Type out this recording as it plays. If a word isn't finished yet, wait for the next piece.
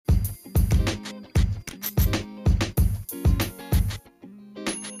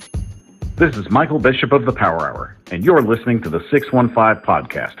This is Michael Bishop of the Power Hour, and you're listening to the 615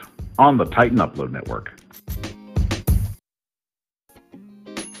 Podcast on the Titan Upload Network.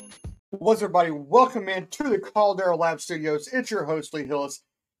 What's up, everybody? Welcome in to the Caldera Lab Studios. It's your host, Lee Hillis.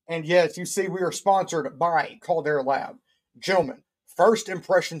 And yes, you see, we are sponsored by Caldera Lab. Gentlemen, first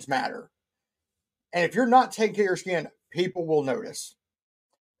impressions matter. And if you're not taking care of your skin, people will notice.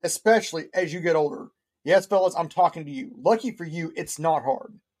 Especially as you get older. Yes, fellas, I'm talking to you. Lucky for you, it's not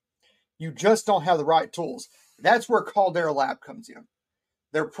hard. You just don't have the right tools. That's where Caldera Lab comes in.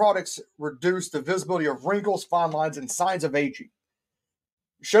 Their products reduce the visibility of wrinkles, fine lines, and signs of aging.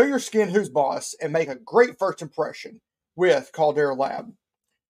 Show your skin who's boss and make a great first impression with Caldera Lab.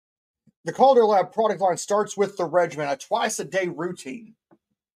 The Caldera Lab product line starts with the regimen, a twice-a-day routine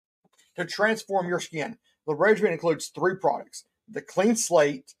to transform your skin. The regimen includes 3 products: the Clean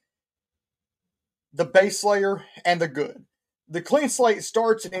Slate, the Base Layer, and the Good. The Clean Slate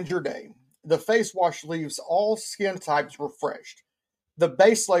starts and ends your day. The face wash leaves all skin types refreshed. The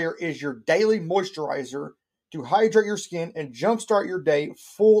Base Layer is your daily moisturizer to hydrate your skin and jumpstart your day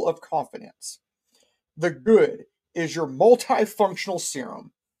full of confidence. The Good is your multifunctional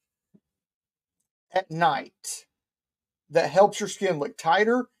serum at night that helps your skin look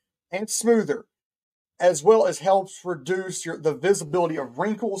tighter and smoother, as well as helps reduce the visibility of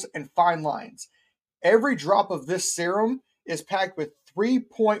wrinkles and fine lines. Every drop of this serum is packed with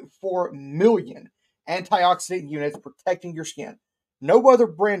 3.4 million antioxidant units protecting your skin. No other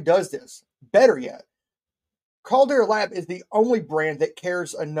brand does this. Better yet, Caldera Lab is the only brand that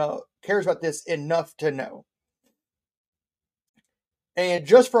cares about this enough to know. And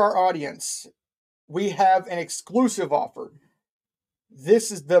just for our audience, we have an exclusive offer.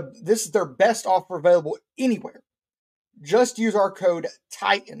 This is their best offer available anywhere. Just use our code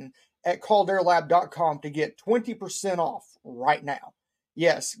TITAN at calderalab.com to get 20% off right now.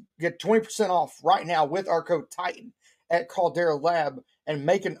 Yes, get 20% off right now with our code TITAN at Caldera Lab and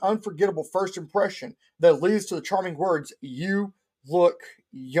make an unforgettable first impression that leads to the charming words, "You look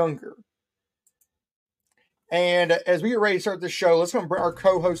younger." And as we get ready to start this show, let's go and bring our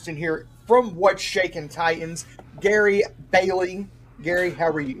co-host in here from What's Shaking Titans, Gary Bailey. Gary, how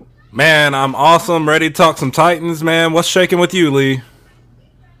are you? Man, I'm awesome. Ready to talk some Titans, man. What's shaking with you, Lee?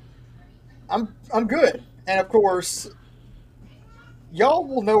 I'm good. And of course, y'all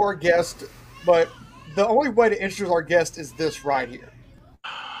will know our guest, but the only way to introduce our guest is this right here.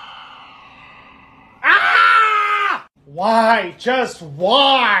 Ah! Why? Just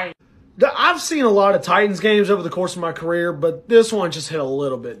why? I've seen a lot of Titans games over the course of my career, but this one just hit a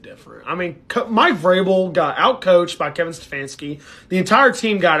little bit different. I mean, Mike Vrabel got outcoached by Kevin Stefanski. The entire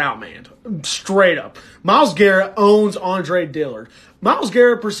team got outmanned, straight up. Myles Garrett owns Andre Dillard. Myles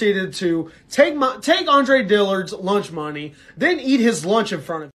Garrett proceeded to take Andre Dillard's lunch money, then eat his lunch in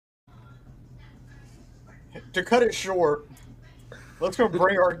front of him. To cut it short, let's go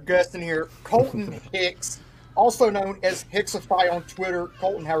bring our guest in here, Colton Hicks, also known as Hicksify on Twitter.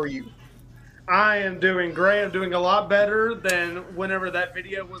 Colton, how are you? I am doing great. I'm doing a lot better than whenever that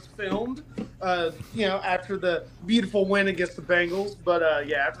video was filmed, after the beautiful win against the Bengals. But,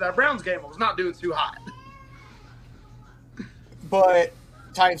 after that Browns game, I was not doing too hot. But,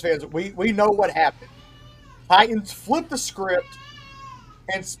 Titans fans, we know what happened. Titans flipped the script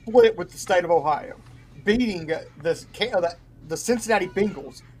and split with the state of Ohio, beating the Cincinnati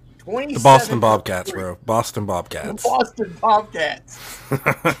Bengals 27-3. The Boston Bobcats, bro. Boston Bobcats. The Boston Bobcats.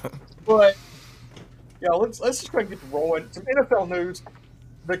 But, let's just go ahead and get rolling. Some NFL news.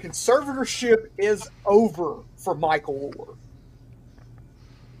 The conservatorship is over for Michael Orr.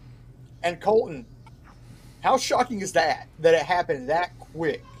 And Colton, how shocking is that it happened that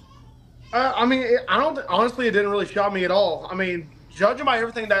quick? Honestly, it didn't really shock me at all. I mean, judging by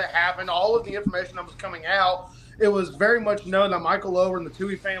everything that happened, all of the information that was coming out, it was very much known that Michael Oher and the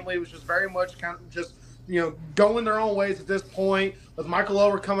Tui family was just very much kind of just, going their own ways at this point, with Michael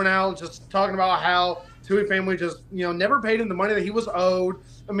Oher coming out and just talking about how Tui family just, never paid him the money that he was owed.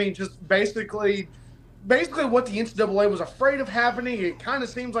 I mean, just basically what the NCAA was afraid of happening, it kind of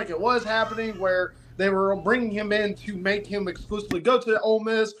seems like it was happening, where they were bringing him in to make him exclusively go to Ole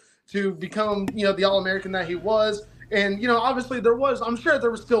Miss to become, the All-American that he was. And, obviously I'm sure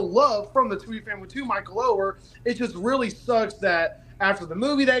there was still love from the Tui family to Michael Oher. It just really sucks that after the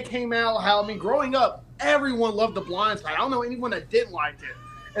movie that came out, growing up, everyone loved The Blind Side. I don't know anyone that didn't like it.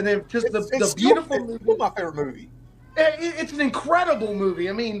 And then just the beautiful movie. It's my favorite movie. It's an incredible movie.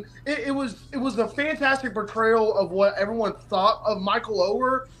 I mean, it was a fantastic portrayal of what everyone thought of Michael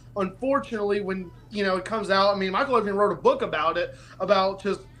Oher. unfortunately, when it comes out, I mean, Michael even wrote a book about it, about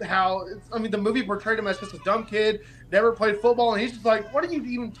just how the movie portrayed him as just a dumb kid, never played football, and he's just like, what are you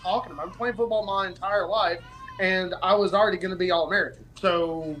even talking about? I'm playing football my entire life, and I was already going to be All-American.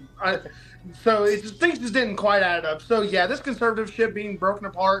 So things just didn't quite add up. So yeah, this conservatorship being broken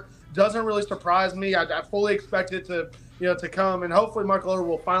apart doesn't really surprise me. I fully expect it to to come, and hopefully Michael Irvin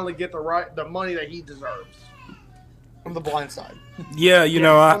will finally get the money that he deserves. From the blind side. Yeah,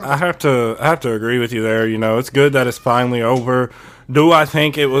 I have to agree with you there. It's good that it's finally over. Did I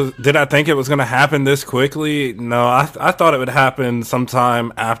think it was going to happen this quickly? No, I thought it would happen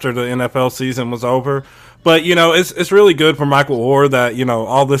sometime after the NFL season was over. But, it's really good for Michael Orr that,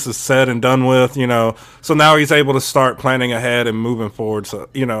 all this is said and done with, so now he's able to start planning ahead and moving forward. So,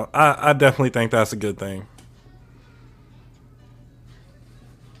 I definitely think that's a good thing.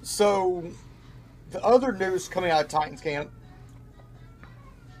 So, the other news coming out of Titans camp,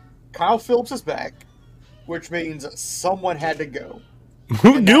 Kyle Phillips is back, which means someone had to go.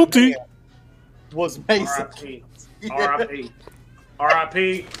 Guilty. Was Mason. R.I.P.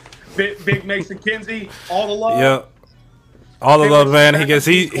 R.I.P. Big Mason Kinsey. All the love. Yeah. All the love, man.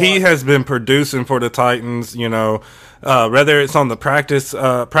 He has been producing for the Titans, whether it's on the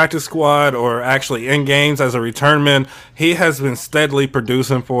practice squad or actually in games as a returnman, he has been steadily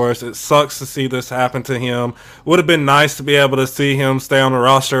producing for us. It sucks to see this happen to him. Would have been nice to be able to see him stay on the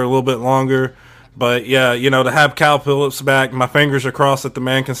roster a little bit longer. But yeah, to have Cal Phillips back, my fingers are crossed that the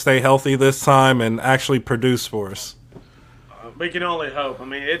man can stay healthy this time and actually produce for us. We can only hope. I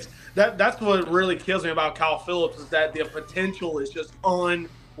mean, that's what really kills me about Kyle Phillips is that the potential is just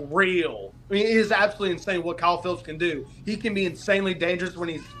unreal. I mean, it is absolutely insane what Kyle Phillips can do. He can be insanely dangerous when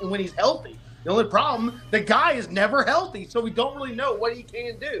he's healthy. The only problem, the guy is never healthy, so we don't really know what he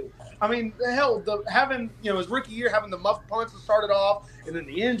can do. I mean, hell, having his rookie year, having the muff punts that started off, and then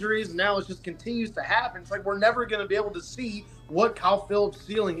the injuries, and now it just continues to happen. It's like we're never going to be able to see what Kyle Phillips'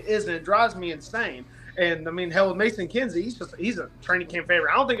 ceiling is, and it drives me insane. And I mean, hell, with Mason Kinsey, he's a training camp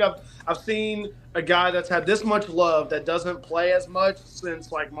favorite. I don't think I've seen a guy that's had this much love that doesn't play as much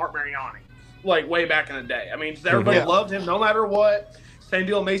since like Mark Mariani, like way back in the day. I mean, everybody loved him no matter what. Same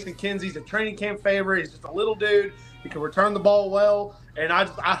deal, Mason Kinsey's a training camp favorite. He's just a little dude. He can return the ball well, and I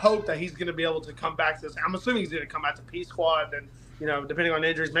hope that he's going to be able to come back to this. I'm assuming he's going to come back to P Squad, and depending on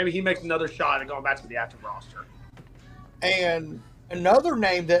injuries, maybe he makes another shot at going back to the active roster. And another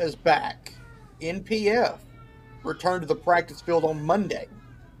name that is back. NPF returned to the practice field on Monday.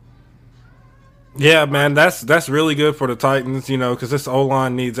 Yeah, man, that's really good for the Titans, because this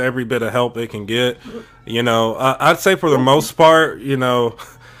O-line needs every bit of help it can get. I'd say for the most part, if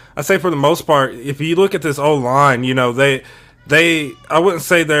you look at this O-line, they I wouldn't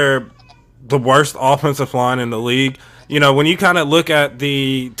say they're the worst offensive line in the league. When you kind of look at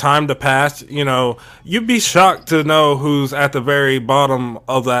the time to pass, you'd be shocked to know who's at the very bottom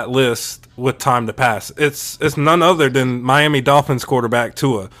of that list with time to pass. It's none other than Miami Dolphins quarterback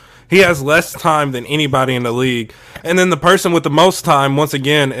Tua. He has less time than anybody in the league. And then the person with the most time, once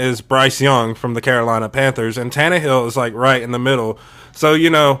again, is Bryce Young from the Carolina Panthers. And Tannehill is like right in the middle. So,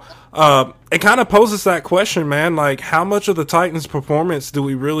 it kind of poses that question, man. Like, how much of the Titans' performance do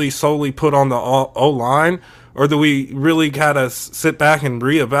we really solely put on the O-line? Or do we really kind of sit back and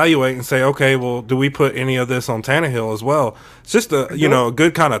reevaluate and say, okay, well, do we put any of this on Tannehill as well? It's just a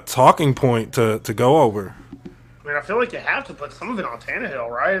good kind of talking point to go over. I mean, I feel like you have to put some of it on Tannehill,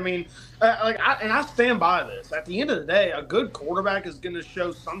 right? I mean, I stand by this. At the end of the day, a good quarterback is going to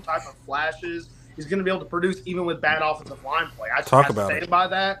show some type of flashes. He's going to be able to produce even with bad offensive line play. I stand by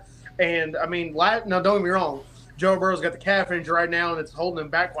that. And, I mean, now don't get me wrong. Joe Burrow's got the calf injury right now, and it's holding him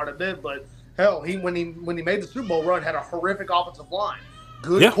back quite a bit. But, hell, when he made the Super Bowl run, had a horrific offensive line.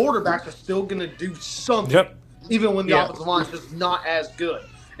 Good quarterbacks are still going to do something, even when the offensive line is just not as good.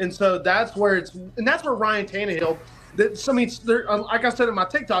 And so that's where Ryan Tannehill. Like I said in my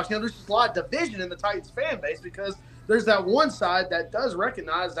TikToks, there's just a lot of division in the Titans fan base because there's that one side that does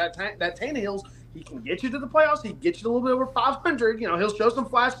recognize that Tannehill's he can get you to the playoffs, he can get you to a little bit over 500. He'll show some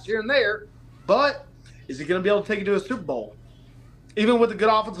flashes here and there, but is he going to be able to take you to a Super Bowl, even with a good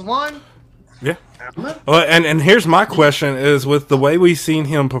offensive line? Yeah. Well, and here's my question: is with the way we've seen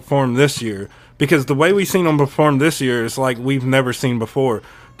him perform this year, because the way we've seen him perform this year is like we've never seen before.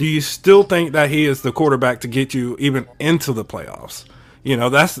 Do you still think that he is the quarterback to get you even into the playoffs?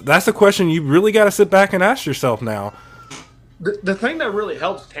 That's a question you really got to sit back and ask yourself now. The thing that really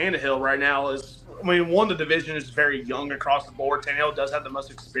helps Tannehill right now is, I mean, one, the division is very young across the board. Tannehill does have the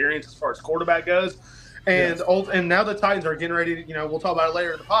most experience as far as quarterback goes. And and now the Titans are getting ready to, we'll talk about it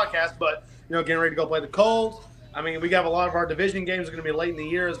later in the podcast, but, getting ready to go play the Colts. I mean, we got a lot of our division games are going to be late in the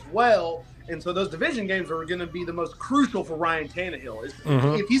year as well. And so those division games are going to be the most crucial for Ryan Tannehill.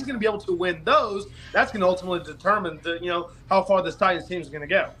 If he's going to be able to win those, that's going to ultimately determine how far this Titans team is going to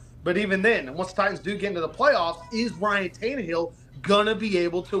go. But even then, once the Titans do get into the playoffs, is Ryan Tannehill going to be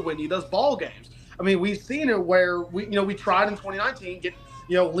able to win you those ball games? I mean, we've seen it where we tried in 2019,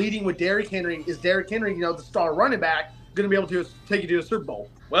 leading with Derrick Henry. Is Derrick Henry, the star running back, going to be able to take you to a Super Bowl?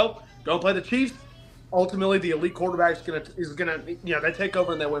 Well, go play the Chiefs. Ultimately, the elite quarterback is gonna they take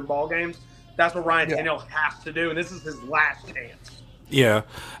over and they win ball games. That's what Ryan Tannehill has to do, and this is his last chance. Yeah,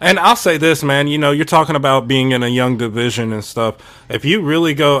 and I'll say this, man. You're talking about being in a young division and stuff. If you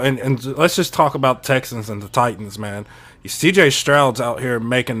really go and let's just talk about Texans and the Titans, man. C.J. Stroud's out here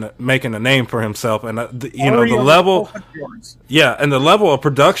making a name for himself, and the level, and the level of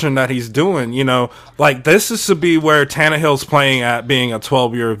production that he's doing. Like this is to be where Tannehill's playing at, being a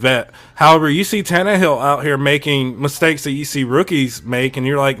 12-year vet. However, you see Tannehill out here making mistakes that you see rookies make, and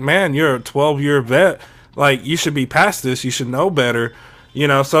you're like, man, you're a 12-year vet. Like you should be past this. You should know better.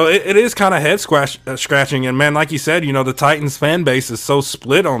 So it is kind of head scratching, and man, like you said, the Titans fan base is so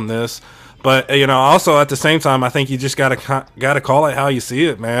split on this. But also at the same time, I think you just gotta call it how you see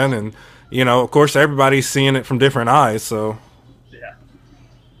it, man. And of course, everybody's seeing it from different eyes. So yeah.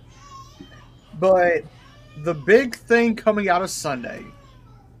 But the big thing coming out of Sunday,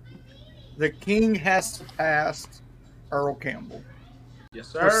 the King has to pass Earl Campbell. Yes,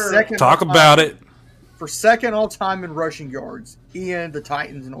 sir. Talk about it. For second all time in rushing yards in the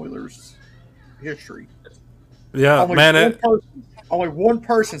Titans and Oilers history. Yeah, only one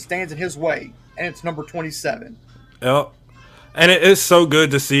person stands in his way, and it's number 27. Yep. And it is so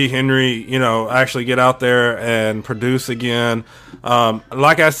good to see Henry, actually get out there and produce again.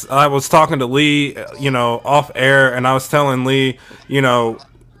 Like I was talking to Lee, off air, and I was telling Lee,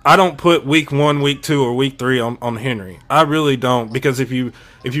 I don't put week 1, week 2, or week 3 on Henry. I really don't, because if you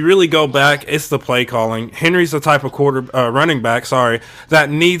really go back, it's the play calling. Henry's the type of running back, that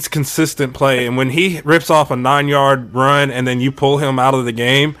needs consistent play. And when he rips off a 9-yard run and then you pull him out of the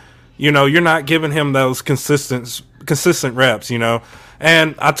game, you're not giving him those consistent reps,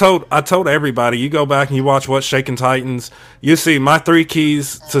 And I told everybody, you go back and you watch What's Shaking Titans, you see my 3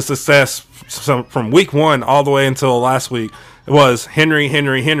 keys to success from week 1 all the way until last week was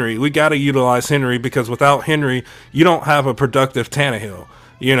Henry. We got to utilize Henry, because without Henry, you don't have a productive Tannehill.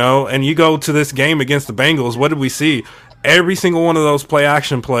 And you go to this game against the Bengals, what did we see? Every single one of those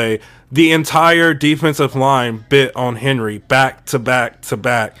play, the entire defensive line bit on Henry back to back to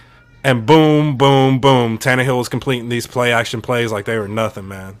back. And boom, boom, boom. Tannehill was completing these play-action plays like they were nothing,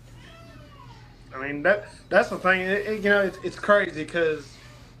 man. I mean, that's the thing. It's crazy because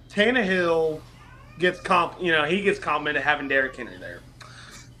Tannehill gets complimented having Derrick Henry there.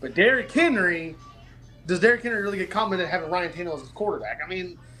 But does Derrick Henry really get complimented having Ryan Tannehill as his quarterback? I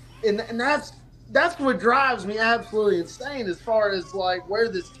mean, and that's what drives me absolutely insane as far as like where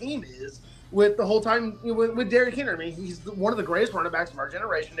this team is with the whole time with Derrick Henry. I mean, he's one of the greatest running backs of our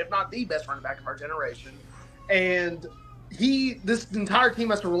generation, if not the best running back of our generation. And this entire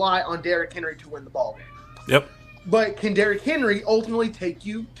team has to rely on Derrick Henry to win the ball game. Yep. But can Derrick Henry ultimately take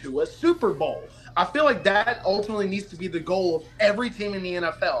you to a Super Bowl? I feel like that ultimately needs to be the goal of every team in the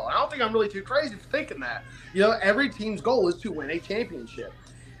NFL. I don't think I'm really too crazy for thinking that. Every team's goal is to win a championship.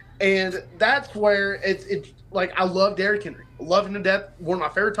 And that's where it's like, I love Derrick Henry. Love him to death. One of my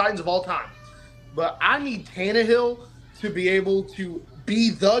favorite Titans of all time. But I need Tannehill to be able to be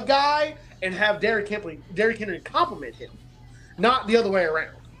the guy and have Derrick Henry compliment him, not the other way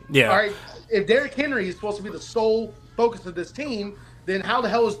around. Yeah. All right. If Derrick Henry is supposed to be the sole focus of this team, then how the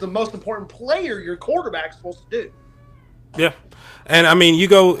hell is the most important player your quarterback supposed to do? Yeah. And I mean,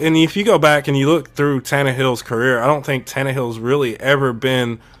 if you go back and you look through Tannehill's career, I don't think Tannehill's really ever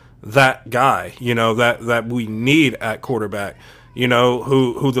been that guy, that we need at quarterback,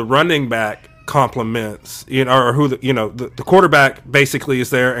 who the running back complements, or who the quarterback basically is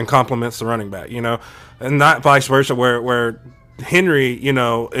there and complements the running back, and not vice versa, where Henry,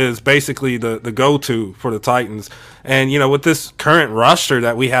 is basically the go-to for the Titans. And, with this current roster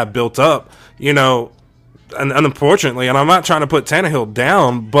that we have built up, and unfortunately, and I'm not trying to put Tannehill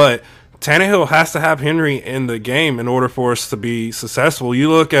down, but Tannehill has to have Henry in the game in order for us to be successful. You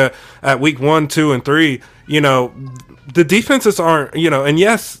look at week 1, 2, and 3, the defenses aren't, and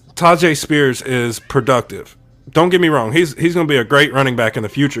yes, Tajay Spears is productive. Don't get me wrong. He's going to be a great running back in the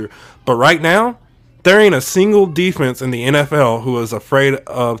future. But right now, there ain't a single defense in the NFL who is afraid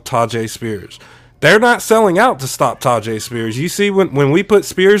of Tajay Spears. They're not selling out to stop Tajay Spears. You see, when we put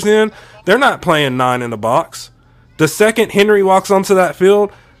Spears in, they're not playing 9 in the box. The second Henry walks onto that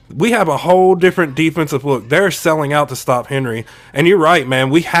field, we have a whole different defensive look. They're selling out to stop Henry. And you're right, man.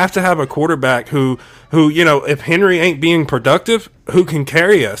 We have to have a quarterback who, if Henry ain't being productive, who can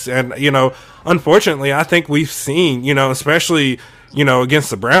carry us. And, unfortunately, I think we've seen, especially, against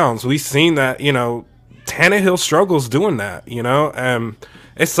the Browns, we've seen that, Tannehill struggles doing that,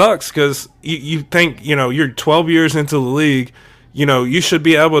 it sucks because you think, you're 12 years into the league, you should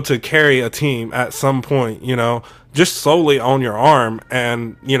be able to carry a team at some point, just solely on your arm.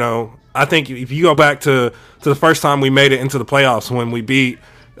 And, I think if you go back to the first time we made it into the playoffs when we beat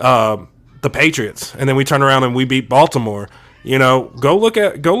the Patriots and then we turn around and we beat Baltimore, go look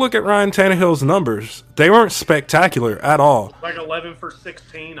at Ryan Tannehill's numbers. They weren't spectacular at all. Like 11 for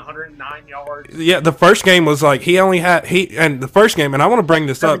 16, 109 yards. Yeah, the first game was like and I want to bring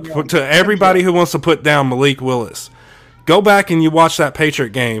this up to everybody who wants to put down Malik Willis. Go back and you watch that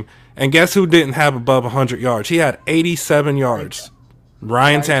Patriot game, and guess who didn't have above 100 yards? He had 87 yards.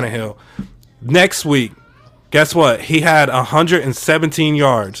 Ryan Tannehill. Next week, guess what? He had 117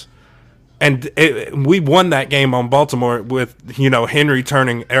 yards. And we won that game on Baltimore with, Henry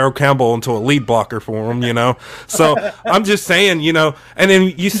turning Errol Campbell into a lead blocker for him, So I'm just saying, and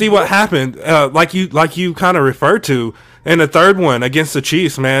then you see what happened, like you kind of referred to in the third one against the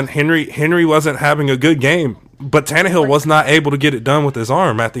Chiefs, man. Henry wasn't having a good game, but Tannehill was not able to get it done with his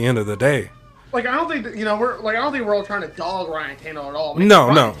arm at the end of the day. I don't think that, I don't think we're all trying to dog Ryan Tannehill at all.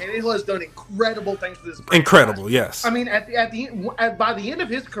 No. Tannehill has done incredible things for this franchise. Incredible, yes. I mean, by the end of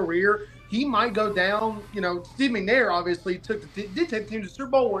his career, he might go down. Steve McNair obviously did take the team to the Super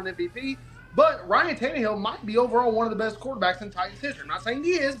Bowl, won MVP, but Ryan Tannehill might be overall one of the best quarterbacks in Titans history. I'm not saying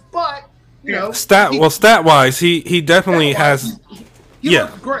he is, but stat wise, he definitely has. He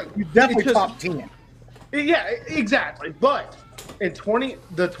looks great. He's definitely top 10. Yeah, exactly. But in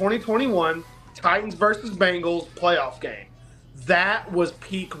the 2021 Titans versus Bengals playoff game, that was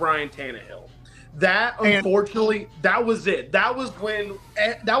peak Ryan Tannehill. That, unfortunately, that was it. That was when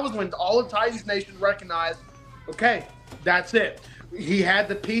all of Titans Nation recognized, okay, that's it. He had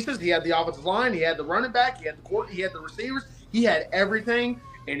the pieces. He had the offensive line. He had the running back. He had the court. He had the receivers. He had everything,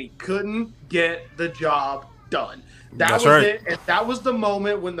 and he couldn't get the job done. That's right. It. And that was the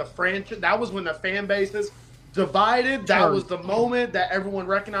moment when the fan bases divided. That was the moment that everyone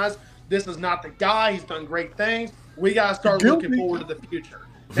recognized this is not the guy. He's done great things. We got to start looking forward to the future.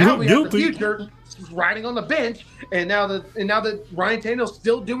 Now we have the future riding on the bench, and now that Ryan Tannehill's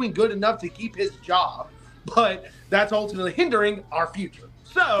still doing good enough to keep his job, but that's ultimately hindering our future.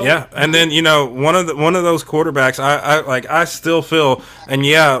 So yeah, and then one of those quarterbacks, I still feel, and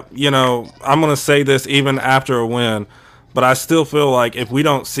I'm gonna say this even after a win, but I still feel like if we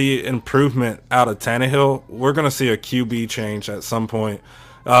don't see improvement out of Tannehill, we're gonna see a QB change at some point.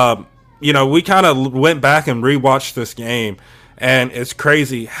 We kind of went back and rewatched this game. And it's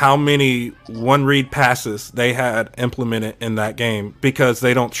crazy how many one-read passes they had implemented in that game because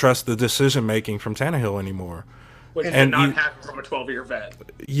they don't trust the decision-making from Tannehill anymore. Which did not happen from a 12-year vet.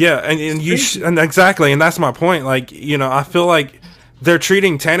 Yeah, and exactly, and that's my point. I feel like they're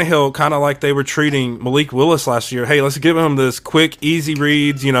treating Tannehill kind of like they were treating Malik Willis last year. Hey, let's give him this quick, easy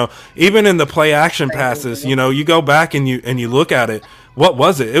reads. Even in the play-action passes, you go back and you look at it. What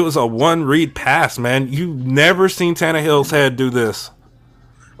was it? It was a one-read pass, man. You've never seen Tannehill's head do this.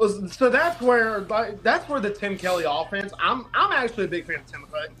 So that's where the Tim Kelly offense. I'm actually a big fan of Tim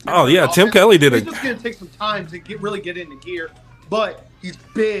Kelly. Oh yeah, Tim Kelly did it. It's just going to take some time to really get into gear, but he's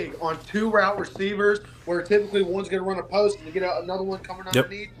big on two route receivers where typically one's going to run a post and you get another one coming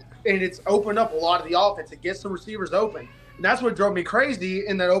underneath, and it's opened up a lot of the offense. It gets the receivers open. And that's what drove me crazy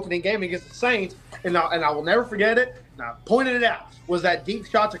in that opening game against the Saints, and I will never forget it. And I pointed it out, was that deep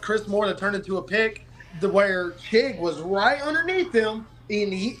shot to Chris Moore that turned into a pick, where Chig was right underneath him,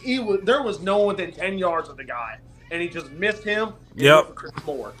 and there was no one within 10 yards of the guy, and he just missed him. Yep. For Chris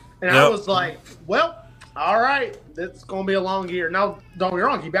Moore, and I was like, well, all right, it's going to be a long year. Now, don't get me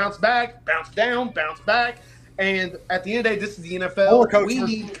wrong, he bounced back, bounced down, bounced back, and at the end of the day, this is the NFL. We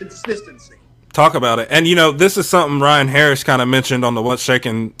need consistency. Talk about it. And, this is something Ryan Harris kind of mentioned on the What's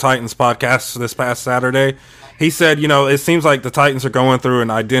Shaking Titans podcast this past Saturday. He said, it seems like the Titans are going through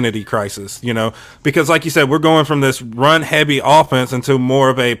an identity crisis, because like you said, we're going from this run-heavy offense into more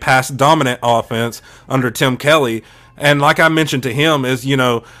of a pass-dominant offense under Tim Kelly. And like I mentioned to him is,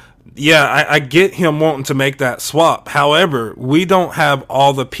 I get him wanting to make that swap. However, we don't have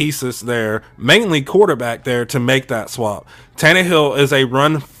all the pieces there, mainly quarterback there, to make that swap. Tannehill is a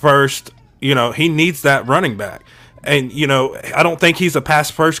run-first. He needs that running back. And, I don't think he's a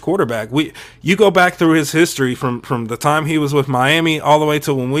pass-first quarterback. You go back through his history from the time he was with Miami all the way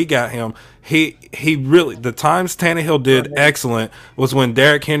to when we got him, he really, the times Tannehill did excellent was when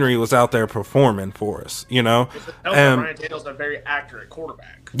Derrick Henry was out there performing for us, Ryan Tannehill's a very accurate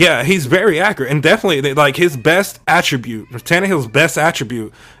quarterback. Yeah, he's very accurate. And definitely, like, his best attribute, Tannehill's best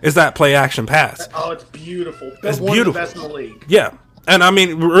attribute is that play-action pass. Oh, it's beautiful. It's one beautiful. Of the best in the league. Yeah. And,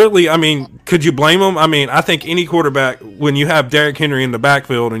 really, could you blame him? I think any quarterback, when you have Derrick Henry in the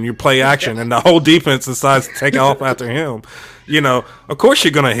backfield and you play action and the whole defense decides to take off after him, of course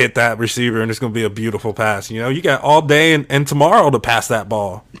you're going to hit that receiver and it's going to be a beautiful pass. You got all day and tomorrow to pass that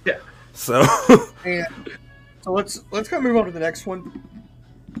ball. Yeah. So let's kind of move on to the next one.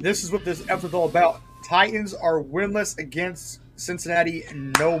 This is what this episode's all about. Titans are winless against Cincinnati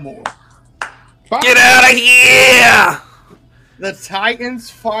no more. Get out of here! The Titans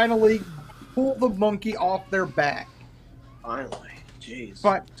finally pulled the monkey off their back. Finally. Jeez.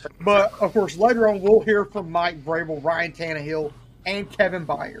 But of course, later on, we'll hear from Mike Vrabel, Ryan Tannehill, and Kevin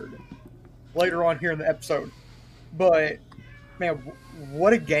Byard later on here in the episode. But, man,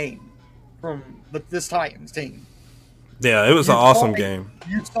 what a game from this Titans team. Yeah, it was an awesome game.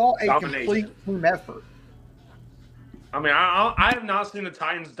 You saw a complete team effort. I have not seen the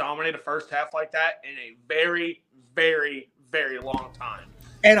Titans dominate a first half like that in a very, very, very long time.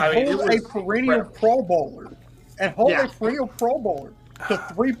 And hold a perennial Pro Bowler. And hold a perennial Pro Bowler to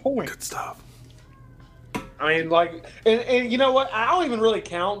 3 points. Good stuff. And you know what? I don't even really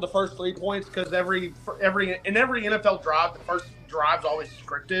count the first 3 points because every NFL drive, the first drive's always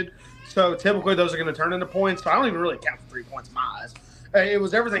scripted. So typically those are going to turn into points. So I don't even really count the 3 points in my eyes. It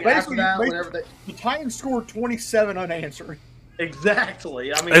was everything after that. The Titans scored 27 unanswered. Exactly.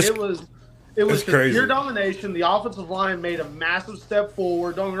 It was crazy. Pure domination. The offensive line made a massive step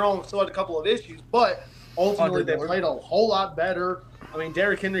forward. Don't get me wrong, still had a couple of issues, but ultimately they played a whole lot better.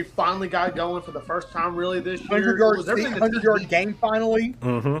 Derrick Henry finally got going for the first time really this year. 100-yard game finally.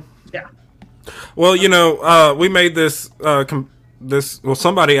 Mm-hmm. Yeah. Well, we made this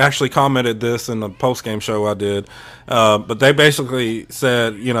somebody actually commented this in the post-game show I did, but they basically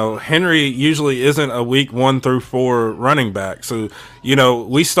said, Henry usually isn't a week 1 through 4 running back. So,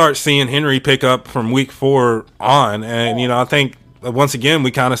 we start seeing Henry pick up from week 4 on. And, I think, once again, we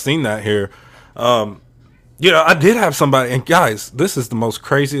kind of seen that here. I did have somebody, and guys, this is the most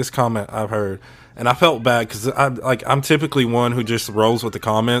craziest comment I've heard. And I felt bad because I'm typically one who just rolls with the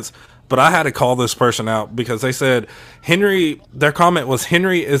comments. But I had to call this person out because they said their comment was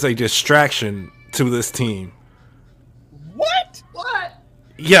Henry is a distraction to this team. What?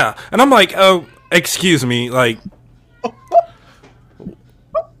 Yeah. And I'm like, oh, excuse me. Like,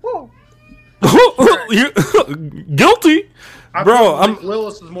 you're guilty. Bro,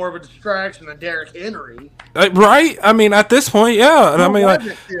 Willis is more of a distraction than Derrick Henry. Right? At this point, yeah. And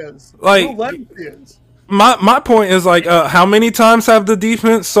My point is how many times have the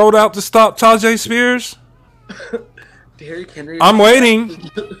defense sold out to stop Tajay Spears? Derrick Henry. I'm waiting.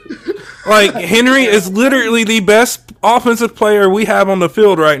 Henry is literally the best offensive player we have on the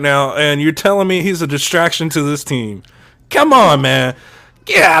field right now, and you're telling me he's a distraction to this team? Come on, man.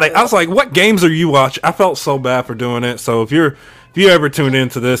 Get out of it. I was like, what games are you watching? I felt so bad for doing it. So if you ever tune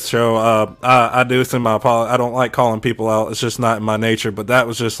into this show, I do send my apology. I don't like calling people out. It's just not in my nature. But that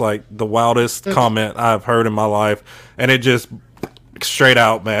was just the wildest comment I've heard in my life. And it just straight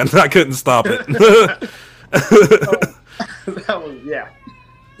out, man. I couldn't stop it. That was, yeah.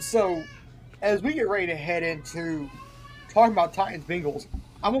 So as we get ready to head into talking about Titans Bengals,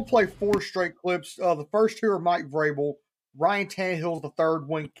 I'm going to play 4 straight clips. The first 2 are Mike Vrabel. Ryan Tannehill's the 3rd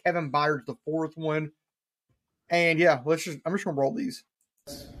one. Kevin Byard's the 4th one. And yeah, I'm just going to roll these.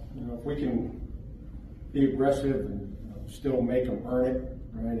 If we can be aggressive and still make them earn it,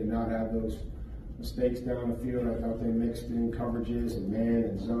 right, and not have those mistakes down the field. I thought they mixed in coverages and man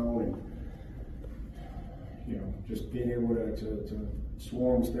and zone, and just being able to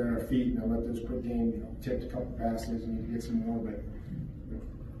swarm, stay on our feet, and not let those quick game, take a couple passes and get some more. But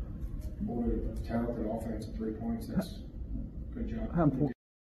boy, talented offense at 3 points. That's good job.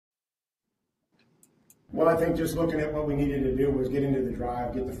 Well, I think just looking at what we needed to do was get into the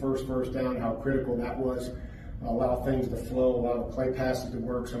drive, get the first down, how critical that was, allow things to flow, allow the play passes to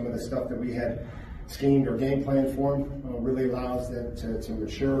work. Some of the stuff that we had schemed or game planned for them really allows them to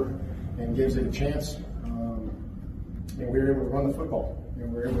mature and gives it a chance. And we were able to run the football. We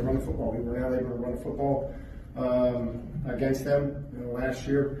were now able to run the football against them last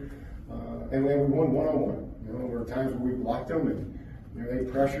year. And we won one-on-one. There were times where we blocked them, and they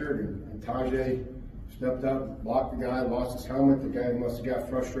pressured, and Tajay stepped up, blocked the guy, lost his helmet. The guy must have got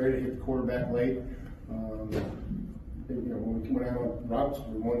frustrated, hit the quarterback late. when we went out on routes,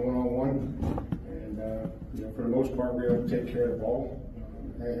 we won one-on-one, and for the most part, we were able to take care of the ball,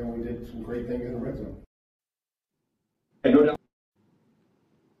 and we did some great things in the red zone. And no doubt.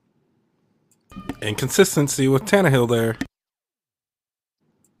 Inconsistency with Tannehill there.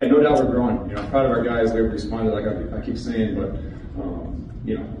 And no doubt we're growing. I'm proud of our guys. They've responded, like I keep saying, but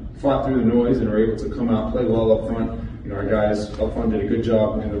fought through the noise and were able to come out, play well up front. Our guys up front did a good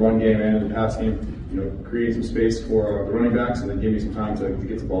job in the run game and in the pass game. Create some space for the running backs and then give me some time to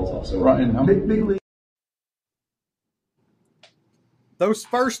get the ball top. So big league. Those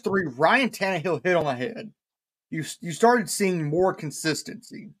first three, Ryan Tannehill hit on the head. You started seeing more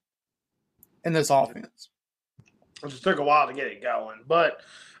consistency in this offense. It just took a while to get it going, but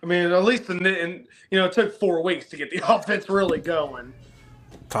at least it took 4 weeks to get the offense really going.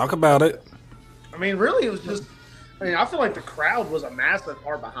 Talk about it. Really, it was just. I feel like the crowd was a massive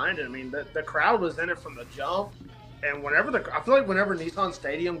part behind it. The crowd was in it from the jump, and I feel like whenever Nissan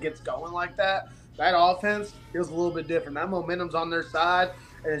Stadium gets going like that offense feels a little bit different. That momentum's on their side,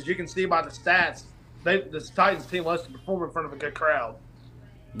 and as you can see by the stats, the Titans team loves to perform in front of a good crowd.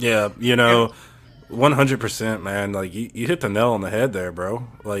 Yeah, 100%, man. Like you hit the nail on the head there, bro.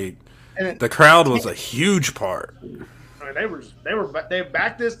 Like the crowd was a huge part. They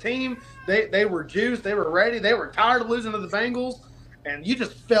backed this team. They were juiced. They were ready. They were tired of losing to the Bengals, and you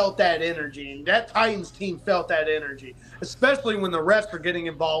just felt that energy. And that Titans team felt that energy, especially when the refs were getting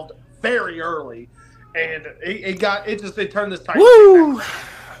involved very early, and it turned this Titans team back.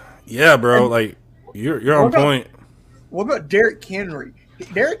 Yeah, bro. Like you're on point. What about Derrick Henry?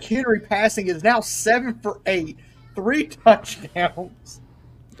 Derrick Henry passing is now 7 for 8, 3 touchdowns.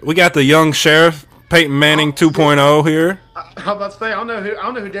 We got the young sheriff. Peyton Manning 2.0 here. How about to say I don't know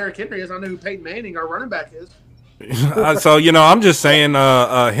who Derrick Henry is. I know who Peyton Manning, our running back, is. So I'm just saying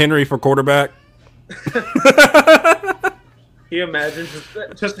Henry for quarterback. Can you imagine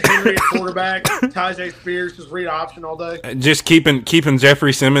just Henry at quarterback, Tyjae Spears just read option all day. Just keeping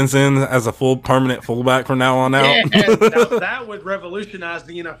Jeffrey Simmons in as a full permanent fullback from now on out. Yeah, now that would revolutionize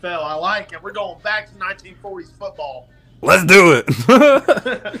the NFL. I like it. We're going back to 1940s football. Let's do it.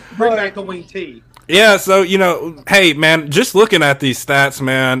 Bring back the wing T. Yeah, so, hey, man, just looking at these stats,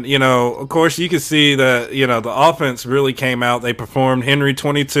 man, of course you can see that, the offense really came out. They performed. Henry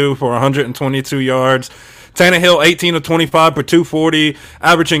 22 for 122 yards. Tannehill 18 of 25 for 240,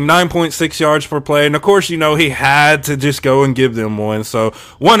 averaging 9.6 yards per play. And, of course, he had to just go and give them one. So,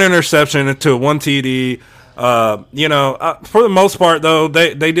 one interception to one TD. For the most part, though,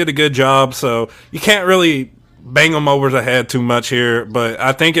 they did a good job. So, you can't really bang them over the head too much here, but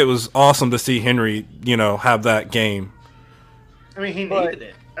I think it was awesome to see Henry, have that game. He needed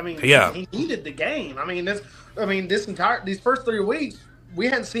it. He needed the game. These first 3 weeks, we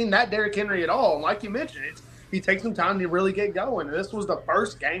hadn't seen that Derrick Henry at all. And like you mentioned, he takes some time to really get going. And this was the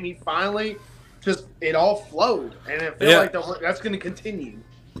first game he finally it all flowed, and I feel like that's going to continue.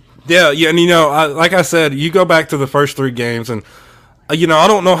 Yeah, and like I said, you go back to the first 3 games and. I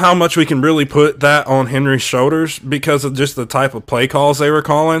don't know how much we can really put that on Henry's shoulders because of just the type of play calls they were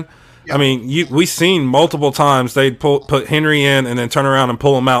calling. Yeah. We've seen multiple times they'd put Henry in and then turn around and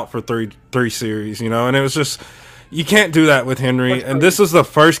pull him out for three series, and it was just you can't do that with Henry. And this is the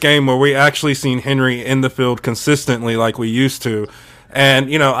first game where we actually seen Henry in the field consistently like we used to.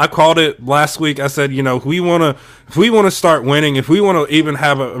 And, I called it last week. I said, if we want to start winning, if we want to even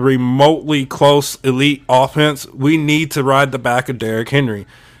have a remotely close elite offense, we need to ride the back of Derrick Henry,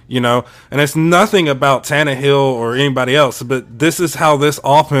 and it's nothing about Tannehill or anybody else, but this is how this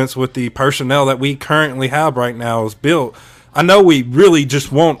offense with the personnel that we currently have right now is built. I know we really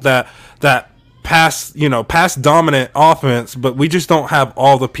just want that pass dominant offense, but we just don't have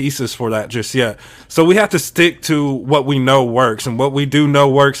all the pieces for that just yet. So we have to stick to what we know works, and what we do know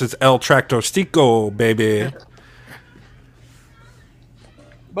works is El Tractorstico, baby.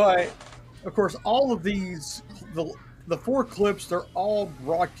 But of course, all of these the 4 clips, they're all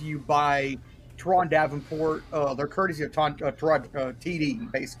brought to you by Teron Davenport. They're courtesy of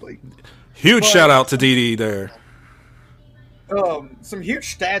TD, basically. Huge shout out to DD there. Some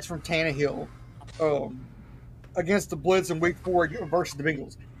huge stats from Tannehill. Against the Blitz in Week 4 versus the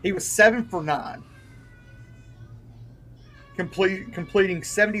Bengals. He was 7 for 9. Completing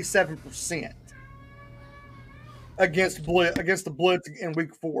 77% against the Blitz in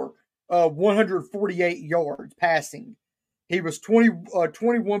Week 4. 148 yards passing. He was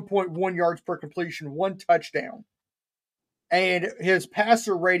 21.1 yards per completion, 1 touchdown. And his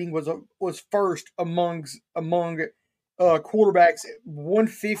passer rating was first among quarterbacks,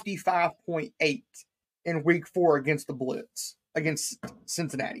 155.8 in Week 4 against the Blitz against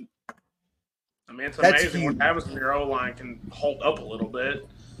Cincinnati. I mean, it's That's amazing huge. what happens when your O-line can hold up a little bit.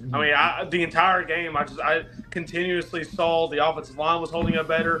 I mean, the entire game, I continuously saw the offensive line was holding up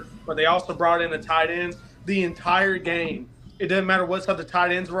better, but they also brought in the tight ends. The entire game, it didn't matter what side the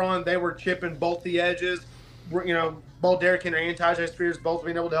tight ends were on, they were chipping both the edges. You know, both Derrick Henry and Tyjae Spears both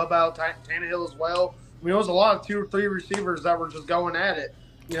being able to help out Tannehill as well. I mean, it was a lot of 2 or 3 receivers that were just going at it,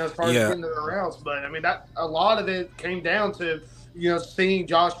 you know, as far as getting to the routes. But, I mean, that a lot of it came down to, you know, seeing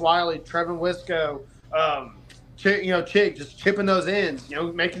Josh Wiley, Trevin Wisco, Chick just chipping those ends, you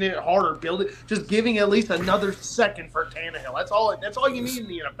know, making it harder, building, just giving at least another second for Tannehill. That's all you need in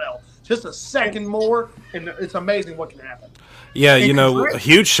the NFL. Just a second more, and it's amazing what can happen. Yeah, you know, a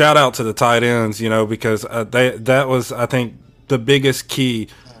huge shout out to the tight ends, you know, because that was, I think, the biggest key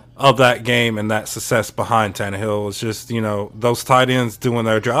of that game and that success behind Tannehill was just, you know, those tight ends doing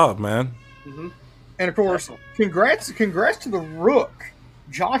their job, man. Mm-hmm. And of course, congrats to the Rook,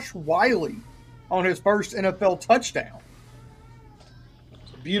 Josh Wiley, on his first NFL touchdown.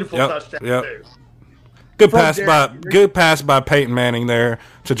 It's a beautiful touchdown too. Good pass by Peyton Manning there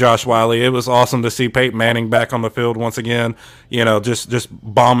to Josh Wiley. It was awesome to see Peyton Manning back on the field once again. You know, just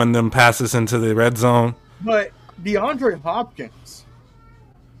bombing them passes into the red zone. But DeAndre Hopkins,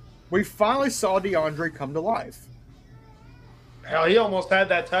 we finally saw DeAndre come to life. Hell, he almost had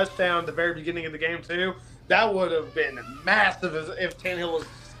that touchdown at the very beginning of the game too. That would have been massive if Tannehill was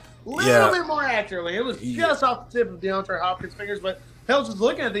a little bit more accurately. It was just off the tip of DeAndre Hopkins' fingers. But hell, just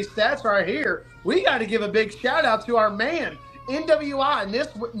looking at these stats right here, we got to give a big shout out to our man NWI,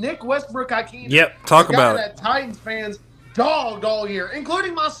 Nick Westbrook-Ikhine. Yep, talk about it. That Titans fans dogged all year,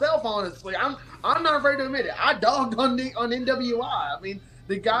 including myself. Honestly, I'm not afraid to admit it. I dogged on NWI. I mean,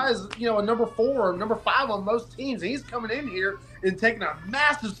 the guy's, you know, a number 4 or number 5 on most teams. He's coming in here and taking a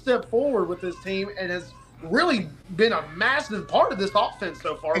massive step forward with this team, and has really been a massive part of this offense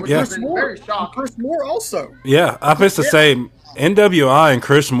so far, which has been very shocking. Chris Moore also. Yeah, I was to say NWI and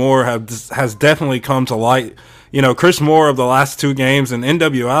Chris Moore has definitely come to light. You know, Chris Moore of the last 2 games, and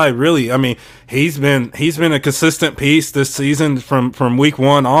NWI really, I mean, he's been a consistent piece this season from week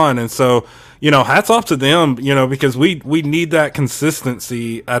 1 on, and so, you know, hats off to them, you know, because we need that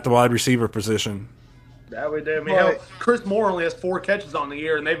consistency at the wide receiver position. That we do. I mean, Chris Moore only has 4 catches on the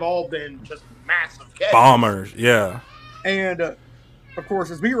year, and they've all been just massive catches. Bombers, yeah. And, of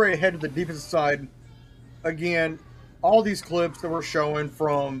course, as we get ready to head to the defensive side, again, all these clips that we're showing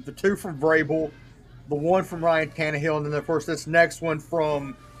from the 2 from Vrabel, the 1 from Ryan Tannehill, and then, of course, this next one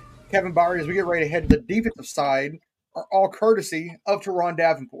from Kevin Byard as we get ready to head to the defensive side are all courtesy of Teron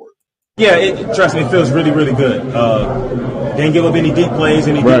Davenport. Yeah, trust me, it feels really, really good. Didn't give up any deep plays,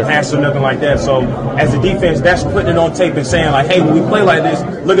 any deep passes or nothing like that. So as a defense, that's putting it on tape and saying, like, hey, when we play like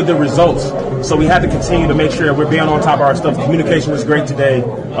this, look at the results. So we have to continue to make sure that we're being on top of our stuff. Communication was great today.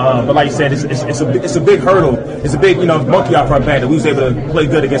 But like you said, it's a big hurdle. It's a big, you know, monkey off our back that we was able to play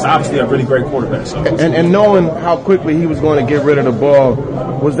good against, obviously, a really great quarterback. So. And knowing how quickly he was going to get rid of the ball,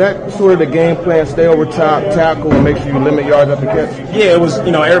 was that sort of the game plan, stay over top, tackle, and make sure you limit yards after catch? Yeah, it was,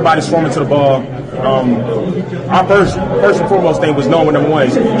 you know, everybody swarming to the ball. Our first and foremost thing was knowing number 1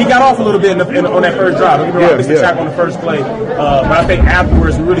 is he got off a little bit on that first drive. Don't get me wrong, missed the tackle on the first play. But I think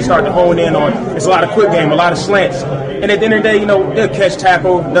afterwards we really started to hone in on it's a lot of quick game, a lot of slants. And at the end of the day, you know, they'll catch,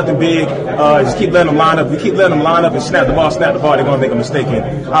 tackle, nothing big. Just keep letting them line up. We keep letting them line up and snap the ball, they're going to make a mistake.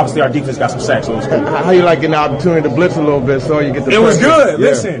 And obviously our defense got some sacks. So it was cool. How you like getting the opportunity to blitz a little bit so you get the It was good. Yeah.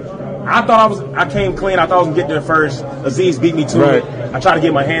 Listen, I came clean. I thought I was going to get there first. Aziz beat me to it. I tried to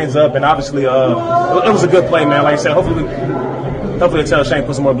get my hands up, and obviously it was a good play, man. Like I said, hopefully they tell Shane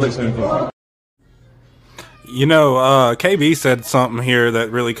put some more blitz in. You know, KB said something here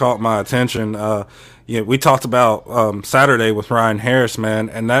that really caught my attention. We talked about Saturday with Ryan Harris, man,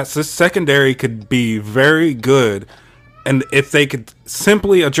 and that's this secondary could be very good, and if they could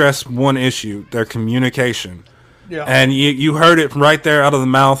simply address one issue, their communication. Yeah. And you heard it right there out of the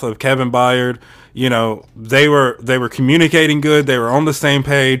mouth of Kevin Byard. You know, they were communicating good. They were on the same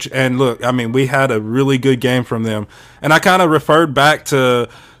page. And look, I mean, we had a really good game from them. And I kind of referred back to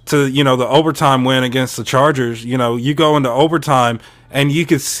you know, the overtime win against the Chargers. You know, you go into overtime and you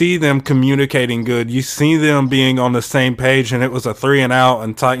could see them communicating good. You see them being on the same page, and it was a 3-and-out,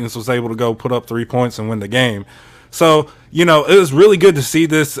 and Titans was able to go put up 3 points and win the game. So, you know, it was really good to see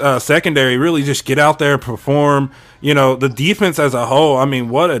this secondary really just get out there and perform. You know, the defense as a whole, I mean,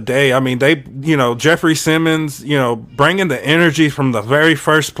 what a day. I mean, they, you know, Jeffrey Simmons, you know, bringing the energy from the very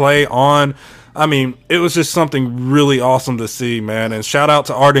first play on. I mean, it was just something really awesome to see, man. And shout out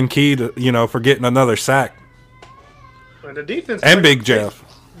to Arden Key, you know, for getting another sack. And the defense. And Big Jeff.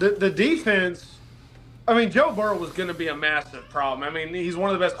 The defense I mean, Joe Burrow was going to be a massive problem. I mean, he's one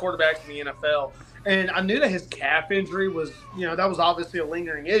of the best quarterbacks in the NFL. And I knew that his calf injury was, that was obviously a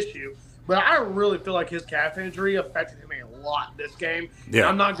lingering issue. But I really feel like his calf injury affected him a lot this game. Yeah. And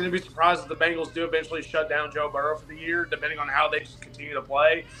I'm not going to be surprised if the Bengals do eventually shut down Joe Burrow for the year, depending on how they just continue to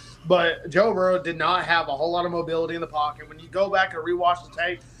play. But Joe Burrow did not have a whole lot of mobility in the pocket. When you go back and rewatch the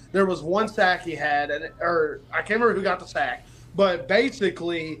tape, there was one sack he had, or I can't remember who got the sack. But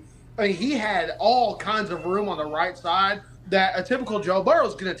basically, I mean, he had all kinds of room on the right side that a typical Joe Burrow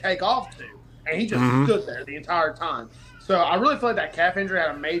is going to take off to. And he just stood there the entire time. So I really feel like that calf injury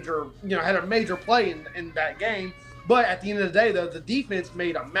had a major play in that game. But at the end of the day, though, the defense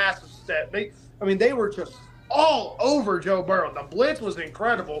made a massive step. They were just all over Joe Burrow. The blitz was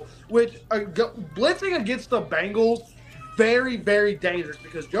incredible, which blitzing against the Bengals, very, very dangerous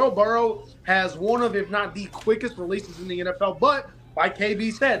because Joe Burrow has one of, if not the quickest releases in the NFL. But like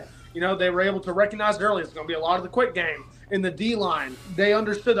KB said, they were able to recognize early it's going to be a lot of the quick game. In the D-line, they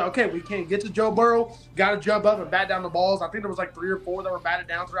understood that, okay, we can't get to Joe Burrow, got to jump up and bat down the balls. I think there was like 3 or 4 that were batted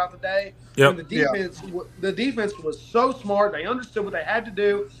down throughout the day. Yep. And the defense was so smart. They understood what they had to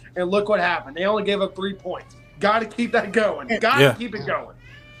do, and look what happened. They only gave up 3 points. Got to keep that going. Got to keep it going.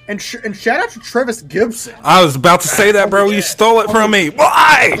 And shout out to Travis Gibson. I was about to say that, bro. You stole it from me.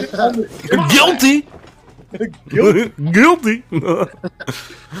 Why? Guilty. Guilty.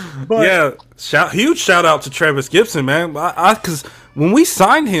 Yeah, huge shout out to Travis Gibson, man. Because when we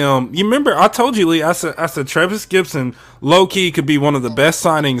signed him, you remember I told you, Lee, I said Travis Gibson low key could be one of the best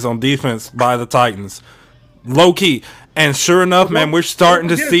signings on defense by the Titans, low key. And sure enough, man, we're starting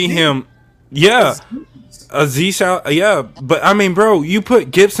to see him. Yeah, a Z shout. Yeah, but I mean, bro, you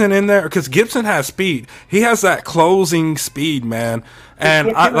put Gibson in there because Gibson has speed. He has that closing speed, man.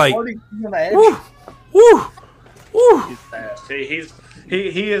 And I like. Woo! He's fast.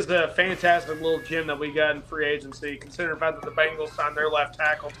 He is a fantastic little gem that we got in free agency, considering the fact that the Bengals signed their left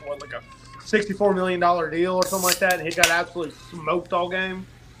tackle to like a $64 million deal or something like that, and he got absolutely smoked all game.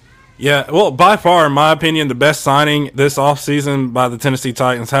 Yeah, well, by far, in my opinion, the best signing this offseason by the Tennessee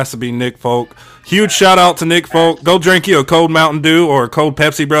Titans has to be Nick Folk. Huge shout out to Nick Folk. Go drink you a cold Mountain Dew or a cold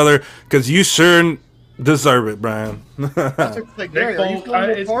Pepsi, brother, because you sure deserve it, Brian. Nick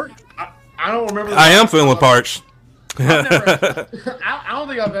Folk, I don't remember. I am feeling parched. I don't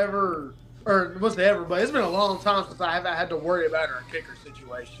think I've ever, or was it ever, but it's been a long time since I haven't had to worry about our kicker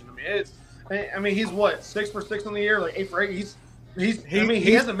situation. He's what, 6 for 6 in the year, like 8 for 8.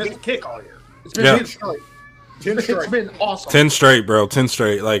 He hasn't missed a kick all year. It's been 10 straight. 10 straight. It's been awesome. 10 straight, bro. 10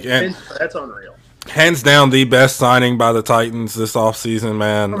 straight. That's unreal. Hands down, the best signing by the Titans this offseason,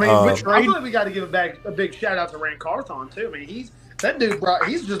 man. I feel like we got to give a big shout out to Rand Carthon too. That dude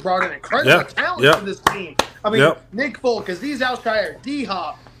he's just brought in incredible talent to this team. Nick Folk, Aziz Al-Shire,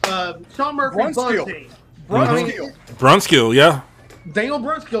 D-Hop, Sean Murphy, Brunskill, yeah. Daniel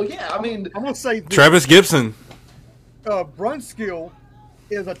Brunskill, yeah. I'm going to say this. Travis Gibson. Brunskill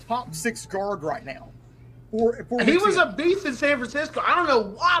is a top 6 guard right now. He was a beast in San Francisco. I don't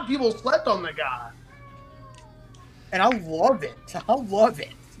know why people slept on the guy. And I love it.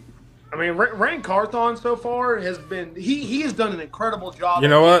 Rand Carthon so far has been he has done an incredible job. You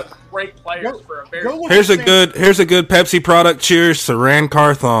know what? Great players for a very. Here's a good Pepsi product. Cheers to Rand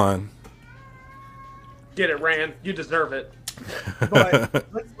Carthon. Get it, Rand. You deserve it. But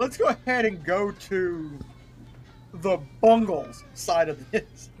let's go ahead and go to the Bengals side of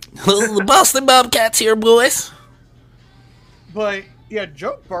this. The Boston Bobcats here, boys. But yeah,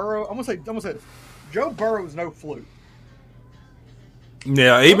 Joe Burrow. I'm gonna say this. Joe Burrow is no fluke.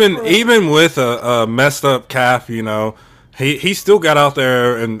 Yeah, even with a messed up calf, he still got out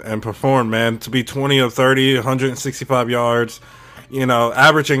there and performed, man. To be 20 of 30, 165 yards,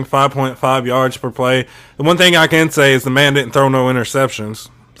 averaging 5.5 yards per play. The one thing I can say is the man didn't throw no interceptions.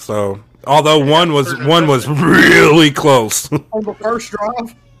 So, although one was really close on the first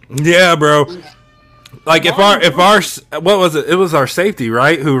drive. Yeah, bro. Like if our what was it? It was our safety,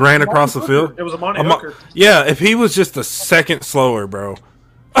 right? Who ran across the field. It was Amani Hooker. Yeah, if he was just a second slower, bro.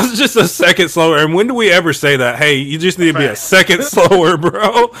 Just a second slower. And when do we ever say that? Hey, you just need to be a second slower,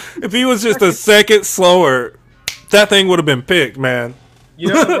 bro. If he was just a second slower, that thing would have been picked, man.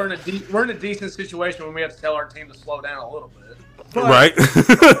 We're in a decent situation when we have to tell our team to slow down a little bit. But right.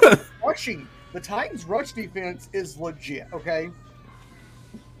 The Titans' rush defense is legit. Okay.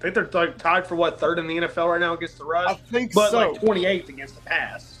 I think they're tied for third in the NFL right now against the rush. I think but so. 28th against the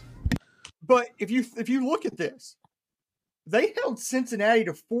pass. But if you look at this, they held Cincinnati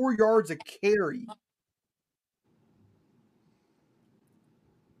to 4 yards a carry.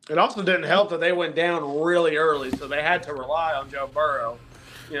 It also didn't help that they went down really early, so they had to rely on Joe Burrow.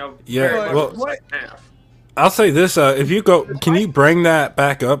 I'll say this: if you go, can you bring that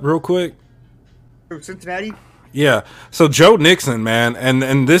back up real quick? Cincinnati. Yeah. So Joe Nixon, man,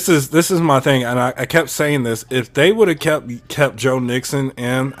 and this is my thing, and I kept saying this. If they would have kept Joe Nixon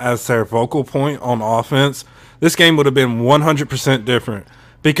in as their focal point on offense, this game would have been 100% different.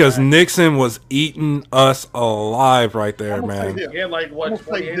 Because Nixon was eating us alive right there, man. He had like what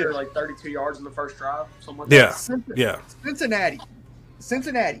 28 or like 32 yards in the first drive, something like that. Yeah.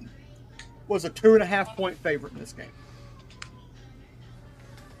 Cincinnati was a 2.5 point favorite in this game.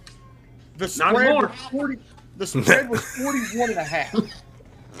 The spread was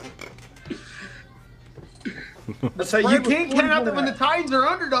 41.5. So you can't count that when the Titans are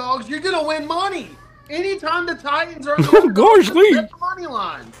underdogs, you're gonna win money. Anytime the Titans are underdogs, bet the money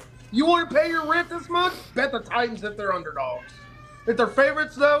line. You want to pay your rent this month? Bet the Titans if they're underdogs. If they're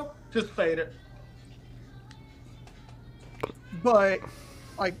favorites, though, just fade it. But,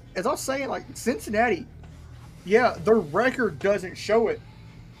 like, as I was saying, like, Cincinnati, yeah, their record doesn't show it,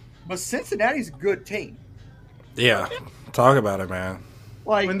 but Cincinnati's a good team. Yeah, talk about it, man.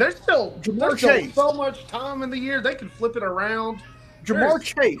 Like, I mean, there's still so much time in the year. They can flip it around. Jamar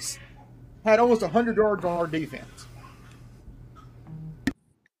Chase had almost 100 yards on our defense.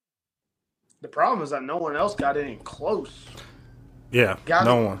 The problem is that no one else got any close. Yeah,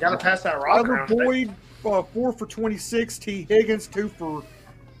 no one. Got to pass that rock around. Boyd, 4 for 26. T. Higgins, 2 for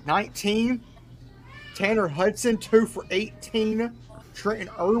 19. Tanner Hudson, 2 for 18. Trenton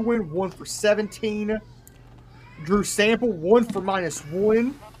Irwin, 1 for 17. Drew Sample, 1 for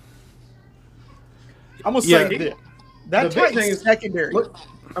 -1. I'm going to say this. That Titans secondary. Look,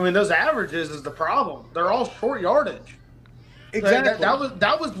 I mean, those averages is the problem. They're all short yardage. Exactly.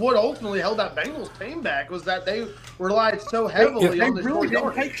 That was what ultimately held that Bengals team back, was that they relied so heavily on the short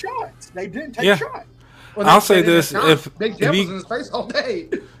yardage. Take shots. They didn't take shots. Well, I'll say this: Big Jeff was in his face all day.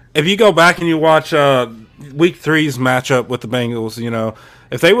 If you go back and you watch Week 3's matchup with the Bengals, you know,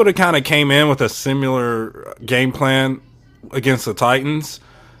 if they would have kind of came in with a similar game plan against the Titans,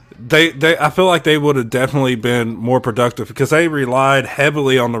 I feel like they would have definitely been more productive because they relied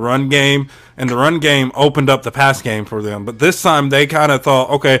heavily on the run game, and the run game opened up the pass game for them. But this time they kind of thought,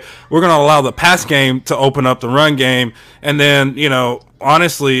 okay, we're going to allow the pass game to open up the run game, and then, you know,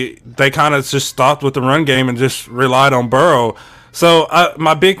 honestly, they kind of just stopped with the run game and just relied on Burrow. So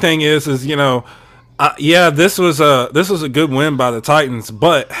my big thing is you know, this was a good win by the Titans,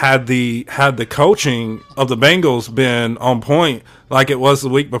 but had the coaching of the Bengals been on point like it was the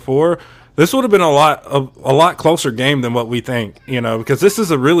week before, this would have been a lot closer game than what we think, you know, because this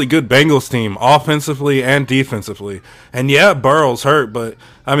is a really good Bengals team offensively and defensively. And yeah, Burrow's hurt, but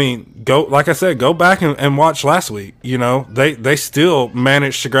I mean, go back and watch last week. You know, they still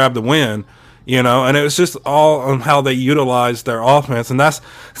managed to grab the win. You know, and it was just all on how they utilized their offense. And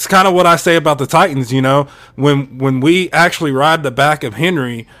it's kind of what I say about the Titans, you know. When we actually ride the back of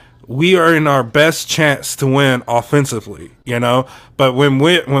Henry, we are in our best chance to win offensively, you know. But when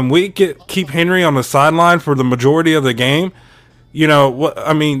we keep Henry on the sideline for the majority of the game, you know,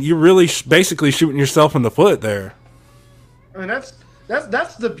 you're really basically shooting yourself in the foot there. I mean,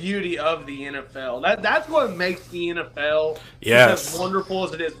 that's the beauty of the NFL. That's what makes the NFL as wonderful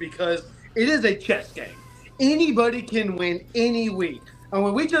as it is, because it is a chess game. Anybody can win any week. And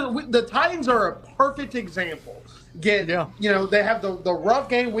when the Titans are a perfect example. You know, they have the rough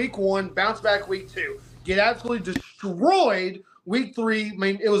game week 1, bounce back week 2, get absolutely destroyed week 3. I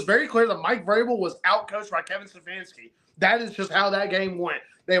mean, it was very clear that Mike Vrabel was outcoached by Kevin Stefanski. That is just how that game went.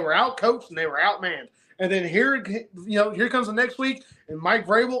 They were outcoached and they were outmanned. And then here comes the next week, and Mike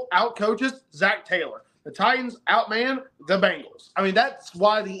Vrabel outcoaches Zach Taylor. The Titans outman the Bengals. I mean, that's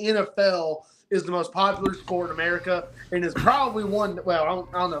why the NFL is the most popular sport in America, and is probably one. Well,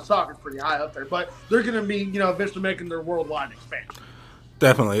 I don't know, soccer's pretty high up there, but they're going to be, you know, eventually making their worldwide expansion.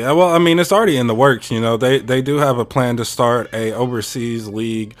 Definitely. Well, I mean, it's already in the works. You know, they do have a plan to start a overseas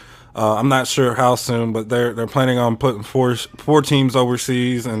league. I'm not sure how soon, but they're planning on putting four teams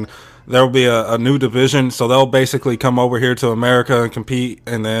overseas, and there will be a new division. So they'll basically come over here to America and compete,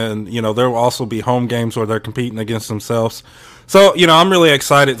 and then, you know, there will also be home games where they're competing against themselves. So, you know, I'm really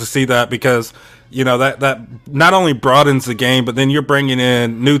excited to see that, because, you know, that not only broadens the game, but then you're bringing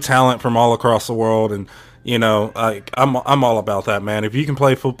in new talent from all across the world. And, you know, I'm all about that, man. If you can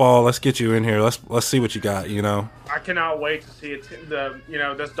play football, let's get you in here. Let's see what you got, you know. I cannot wait to see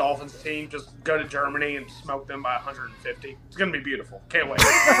this Dolphins team just go to Germany and smoke them by 150. It's going to be beautiful. Can't wait.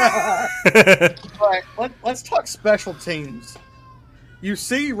 All right, let's talk special teams. You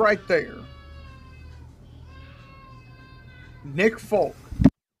see right there, Nick Folk,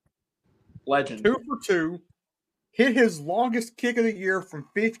 legend, 2 for 2, hit his longest kick of the year from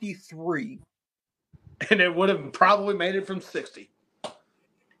 53. and it would have probably made it from 60.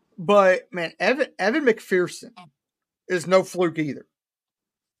 But man, Evan McPherson is no fluke either.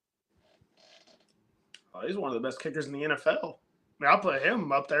 Oh, he's one of the best kickers in the NFL. I mean, I'll put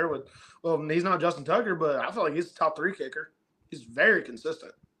him up there with. Well, he's not Justin Tucker, but I feel like he's a top 3 kicker. He's very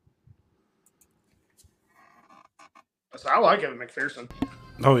consistent. So I like Evan McPherson.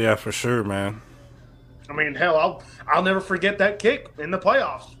 Oh yeah, for sure, man. I mean, hell, I'll never forget that kick in the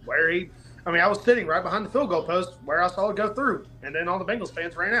playoffs where I was sitting right behind the field goal post where I saw it go through, and then all the Bengals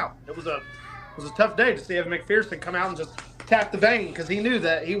fans ran out. It was a tough day to see Evan McPherson come out and just tap the vein because he knew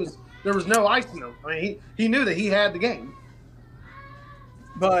that there was no ice in him. I mean, he knew that he had the game.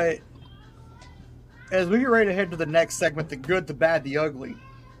 But as we get ready to head to the next segment, the good, the bad, the ugly,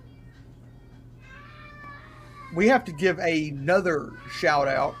 we have to give another shout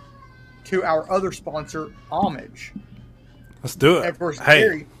out to our other sponsor, Homage. Let's do it. And of course,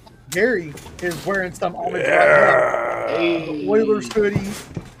 hey. Gary is wearing some Homage right now. The Oilers hoodie.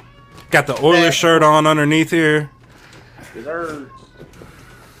 Got the Oilers shirt on underneath here.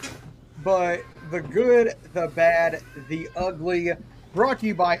 But the good, the bad, the ugly, brought to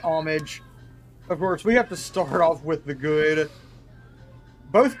you by Homage. Of course, we have to start off with the good.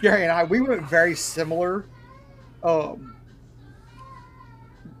 Both Gary and I, we went very similar.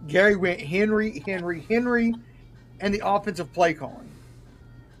 Gary went Henry, and the offensive play calling.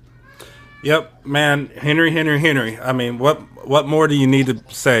 Yep, man, Henry. I mean, what more do you need to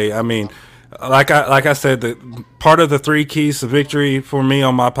say? I mean, like I said, the part of the 3 keys to victory for me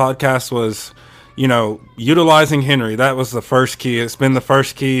on my podcast was, utilizing Henry. That was the first key. It's been the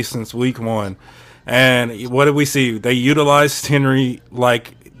first key since week 1. And what did we see? They utilized Henry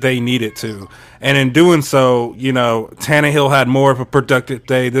like they needed to. And in doing so, Tannehill had more of a productive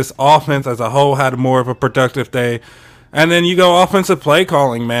day. This offense as a whole had more of a productive day. And then you go offensive play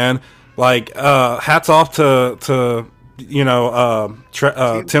calling, man. Like, hats off to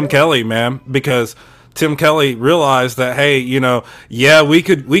Tim Kelly, man, because Tim Kelly realized that, hey, we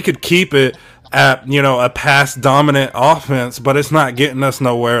could keep it at, a pass dominant offense, but it's not getting us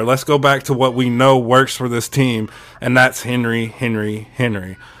nowhere. Let's go back to what we know works for this team, and that's Henry.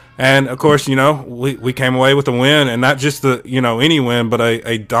 And of course, we came away with a win, and not just any win, but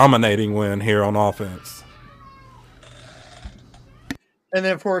a dominating win here on offense. And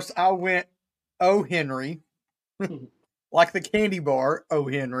then, of course, I went O. Henry, like the candy bar, O.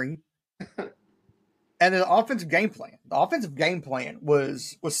 Henry. And then the offensive game plan. The offensive game plan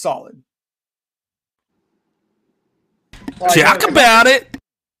was solid. Talk about it.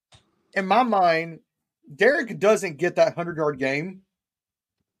 In my mind, Derek doesn't get that 100-yard game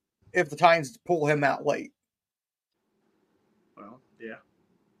if the Titans pull him out late. Well, yeah.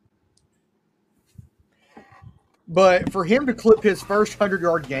 But for him to clip his first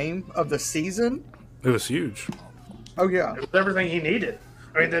 100-yard game of the season, it was huge. Oh, yeah. It was everything he needed.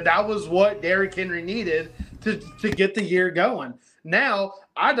 I mean, that was what Derrick Henry needed to get the year going. Now,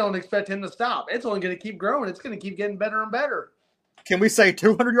 I don't expect him to stop. It's only going to keep growing. It's going to keep getting better and better. Can we say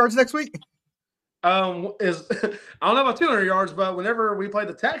 200 yards next week? I don't know about 200 yards, but whenever we play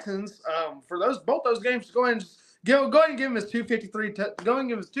the Texans, for both those games, go ahead and give him his 253. Go and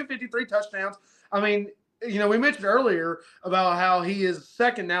give him his 253 touchdowns. I mean, we mentioned earlier about how he is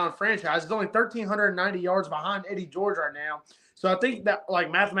second now in franchise. He's only 1,390 yards behind Eddie George right now. So I think that, like,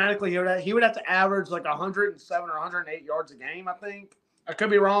 mathematically, he would have to average like 107 or 108 yards a game. I think I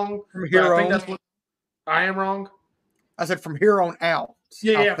could be wrong. From here I think that's what I am wrong. I said from here on out.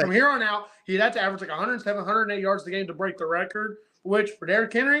 Yeah. From here on out, he'd have to average like 107, 108 yards a game to break the record. Which for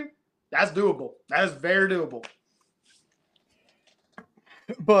Derrick Henry, that's doable. That is very doable.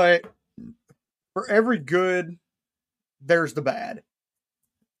 But for every good, there's the bad.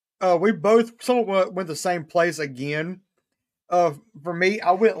 We both somewhat went the same place again. For me,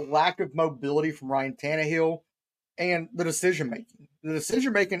 I went lack of mobility from Ryan Tannehill and the decision making. The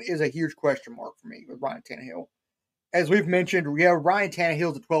decision making is a huge question mark for me with Ryan Tannehill. As we've mentioned, Ryan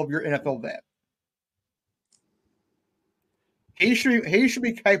Tannehill is a 12-year NFL vet. He should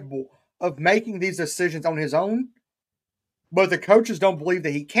be capable of making these decisions on his own, but the coaches don't believe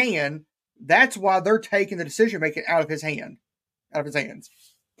that he can. That's why they're taking the decision making out of his hands.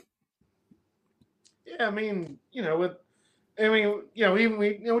 Yeah, we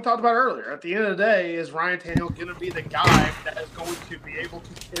talked about earlier. At the end of the day, is Ryan Tannehill going to be the guy that is going to be able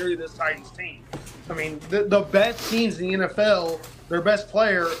to carry this Titans team? I mean, the best teams in the NFL, their best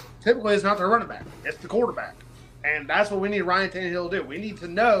player typically is not their running back; it's the quarterback, and that's what we need Ryan Tannehill to do. We need to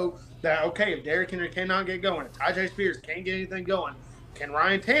know that, okay, if Derrick Henry cannot get going, if Tyjae Spears can't get anything going, can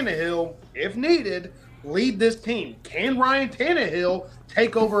Ryan Tannehill, if needed, lead this team? Can Ryan Tannehill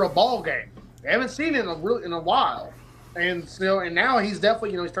take over a ball game? We haven't seen it in a while, and now he's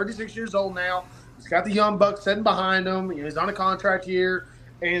definitely he's 36 years old now. He's got the young bucks sitting behind him. He's on a contract year,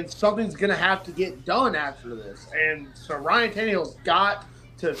 and something's going to have to get done after this. And so Ryan Tannehill's got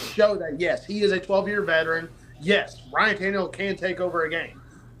to show that yes, he is a 12-year veteran. Yes, Ryan Tannehill can take over a game,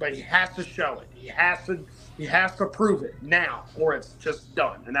 but he has to show it. He has to prove it now, or it's just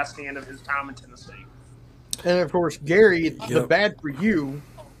done, and that's the end of his time in Tennessee. And of course, Gary, the bad for you.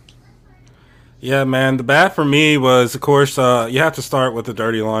 Yeah, man, the bad for me was, of course, you have to start with the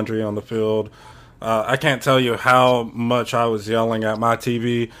dirty laundry on the field. I can't tell you how much I was yelling at my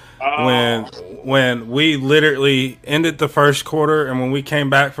TV when we literally ended the first quarter, and when we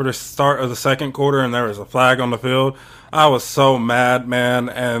came back for the start of the second quarter and there was a flag on the field. I was so mad, man,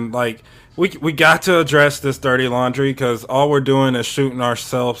 and like we got to address this dirty laundry because all we're doing is shooting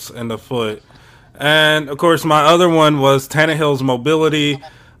ourselves in the foot. And of course, my other one was Tannehill's mobility.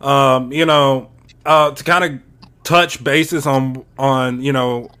 To kind of touch bases on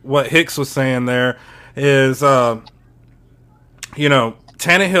what Hicks was saying there is Tannehill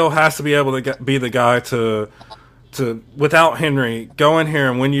has to be able to be the guy to without Henry go in here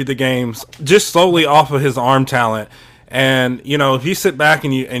and win you the games just solely off of his arm talent. And if you sit back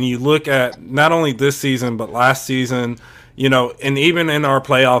and you look at not only this season but last season, and even in our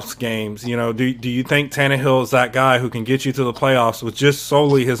playoffs games, do you think Tannehill is that guy who can get you to the playoffs with just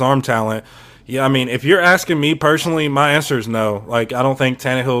solely his arm talent? Yeah, I mean, if you're asking me personally, my answer is no. Like, I don't think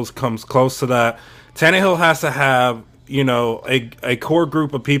Tannehill comes close to that. Tannehill has to have, a core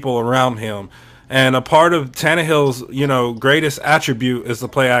group of people around him. And a part of Tannehill's, greatest attribute is the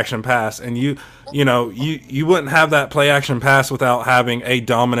play action pass. And you wouldn't have that play action pass without having a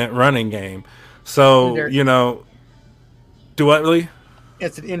dominant running game. So, do what, Lee?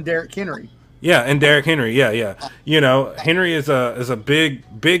 It's in Derrick Henry. Yeah, and Derrick Henry, yeah. Henry is a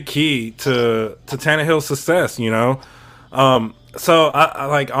big key to Tannehill's success. So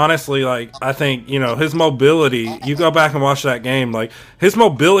I honestly I think his mobility. You go back and watch that game, like his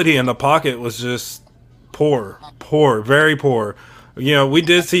mobility in the pocket was just poor, very poor. We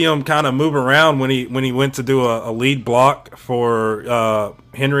did see him kind of move around when he went to do a lead block for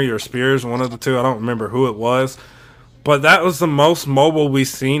Henry or Spears, one of the two. I don't remember who it was. But that was the most mobile we've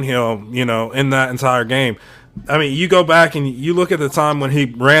seen him, in that entire game. I mean, you go back and you look at the time when he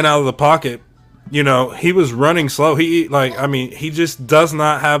ran out of the pocket, he was running slow. He just does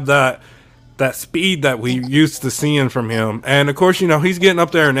not have that speed that we used to seeing from him. And of course, he's getting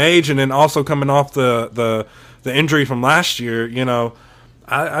up there in age, and then also coming off the injury from last year.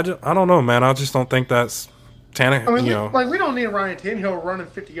 I don't know, man. I just don't think that's Tannehill. We don't need Ryan Tannehill running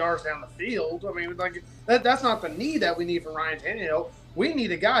 50 yards down the field. I mean, that's not the need that we need from Ryan Tannehill. We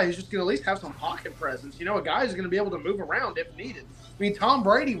need a guy who's just going to at least have some pocket presence. A guy who's going to be able to move around if needed. I mean, Tom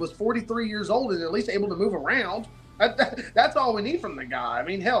Brady was 43 years old and at least able to move around. That's all we need from the guy. I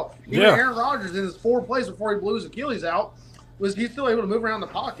mean, hell, even Aaron Rodgers in his 4 plays before he blew his Achilles out, he's still able to move around the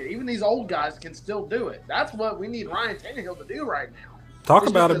pocket. Even these old guys can still do it. That's what we need Ryan Tannehill to do right now. Talk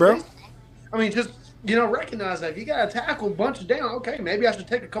about it, bro. Recognize that if you got a tackle bunch down, okay, maybe I should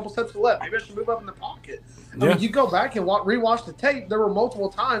take a couple steps to the left. Maybe I should move up in the pocket. I mean, you go back and rewatch the tape. There were multiple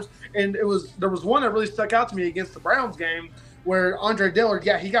times, and there was one that really stuck out to me against the Browns game where Andre Dillard,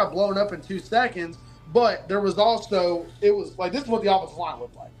 he got blown up in 2 seconds, but there was also this is what the offensive line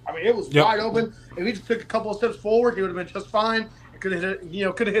looked like. I mean, it was wide open. If he just took a couple of steps forward, he would have been just fine. It could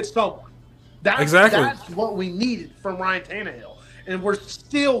have hit someone. That's what we needed from Ryan Tannehill, and we're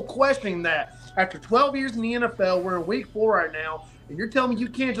still questioning that. After 12 years in the NFL, we're in week 4 right now, and you're telling me you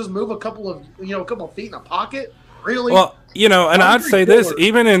can't just move a couple of feet in a pocket? Really? Well, and I'd say this,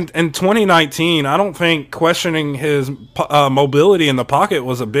 even in 2019, I don't think questioning his mobility in the pocket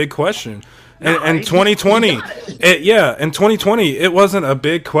was a big question. In 2020, in 2020, it wasn't a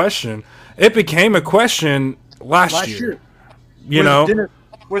big question. It became a question last year.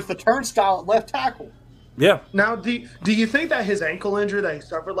 With the turnstile at left tackle. Yeah. Now, do you think that his ankle injury that he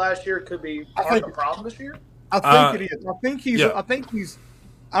suffered last year could be part of the problem this year? I think it is. I think he's.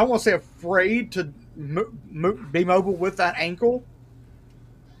 I don't want to say afraid to be mobile with that ankle.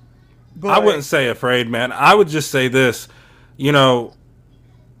 But I wouldn't say afraid, man. I would just say this.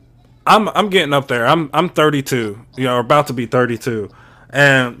 I'm getting up there. I'm 32. About to be 32,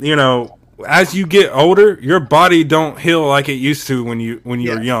 and as you get older, your body don't heal like it used to when you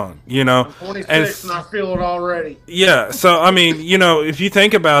were young. I'm 26 and I feel it already. Yeah. So I mean, if you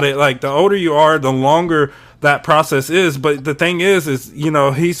think about it, like the older you are, the longer that process is. But the thing is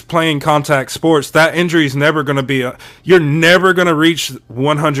he's playing contact sports. That injury is never going to be you're never going to reach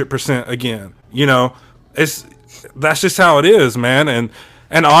 100% again. That's just how it is, man.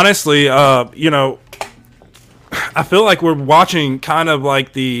 And honestly, I feel like we're watching kind of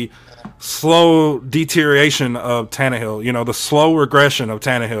like the slow deterioration of Tannehill, the slow regression of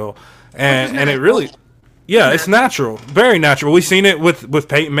Tannehill. And it really, it's natural, very natural. We've seen it with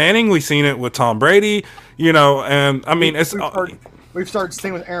Peyton Manning. We've seen it with Tom Brady, and I mean, we've started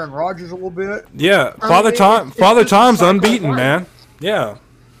seeing with Aaron Rodgers a little bit. Yeah. Father Time's unbeaten, man. Yeah.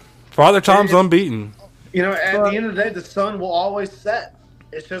 Father Time's unbeaten. At the end of the day, the sun will always set.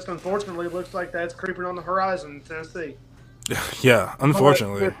 It's just unfortunately looks like that's creeping on the horizon in Tennessee. Yeah,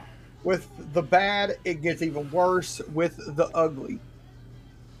 unfortunately. With the bad, it gets even worse with the ugly.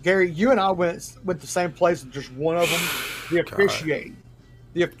 Gary, you and I went the same place with just one of them. The officiating.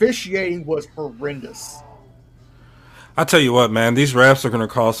 The officiating was horrendous. I tell you what, man, these refs are going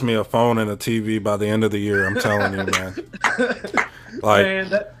to cost me a phone and a TV by the end of the year. I'm telling you, man. Man,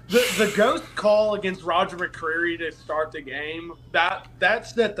 the ghost call against Roger McCreary to start the game, that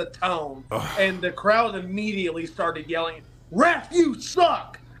set the tone. And the crowd immediately started yelling, "Ref, you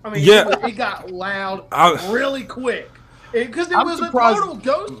suck!" I mean, it got loud really quick. Because it was surprised. A total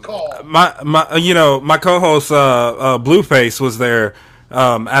ghost call. My co-host Blueface was there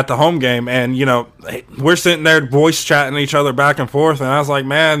at the home game, and we're sitting there voice chatting each other back and forth, and I was like,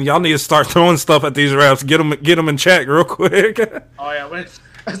 man, y'all need to start throwing stuff at these refs, get them in check real quick. Oh yeah,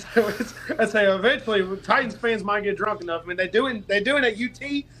 I say eventually Titans fans might get drunk enough. I mean, they doing at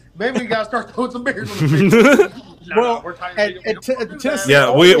UT. Maybe we gotta start throwing some beers on the field. We're Titans.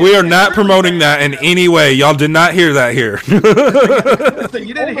 We are not promoting that in any way. Y'all did not hear that here.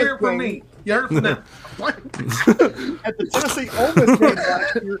 You didn't hear it from me. You heard it from them. At the Tennessee Ole Miss game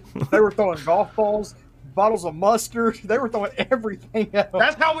last year, they were throwing golf balls, bottles of mustard. They were throwing everything out.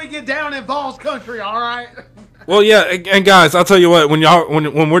 That's how we get down in Vols country, all right? Well, yeah, and guys, I'll tell you what.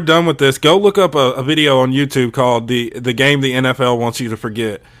 When we're done with this, go look up a video on YouTube called the game the NFL wants you to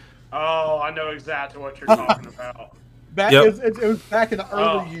forget. Oh, I know exactly what you're talking about. It was back in the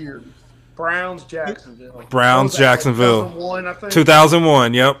early years. Browns Jacksonville. 2001, I think.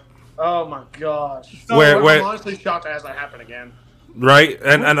 2001. Yep. Oh my gosh! I'm honestly shocked that hasn't happened again. Right,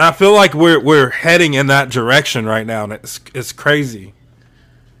 and I feel like we're heading in that direction right now, and it's crazy.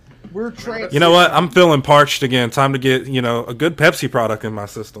 You know what? I'm feeling parched again. Time to get a good Pepsi product in my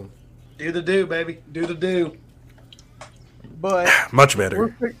system. Do the do, baby. Do the do. But much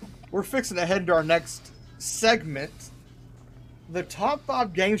better. We're fixing to head to our next segment. The top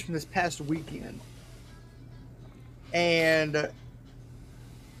 5 games from this past weekend. And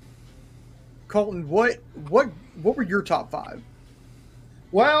Colton, what were your top 5?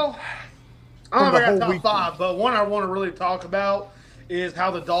 Well, I don't know if I got top 5, but one I want to really talk about is how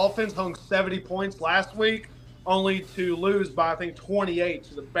the Dolphins hung 70 points last week, only to lose by I think 28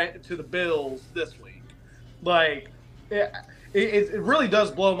 to the Bills this week. Like, it really does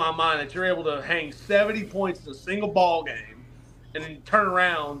blow my mind that you're able to hang 70 points in a single ball game, and then you turn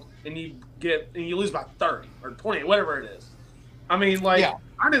around and you lose by 30 or 20, whatever it is. I mean, I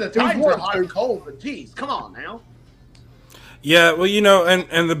knew the Titans were hot and cold, but geez, come on now. Yeah, well,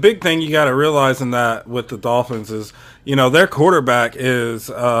 and the big thing you got to realize in that with the Dolphins is, their quarterback is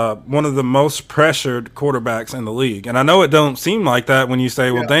one of the most pressured quarterbacks in the league. And I know it don't seem like that when you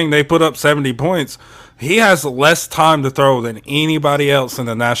say, well, dang, they put up 70 points. He has less time to throw than anybody else in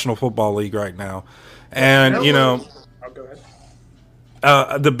the National Football League right now. And, go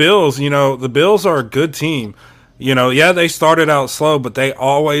ahead. The Bills are a good team. They started out slow, but they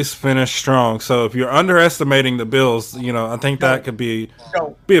always finish strong. So if you're underestimating the Bills, I think that could be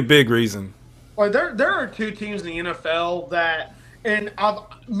a big reason. Well, there are 2 teams in the NFL that, and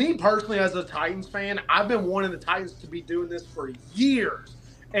me personally as a Titans fan, I've been wanting the Titans to be doing this for years.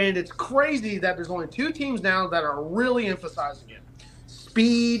 And it's crazy that there's only 2 teams now that are really emphasizing it.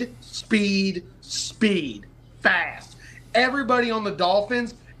 Speed, speed, speed. Fast. Everybody on the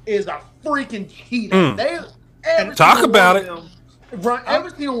Dolphins is a freaking cheetah. Talk about it.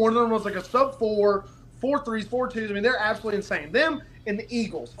 Every single one of them was like a sub 4, 4.3s, 4.2s. I mean, they're absolutely insane. Them and the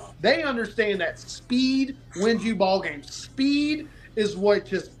Eagles, they understand that speed wins you ball games. Speed is what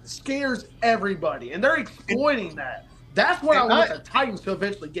just scares everybody, and they're exploiting that. That's what I want the Titans to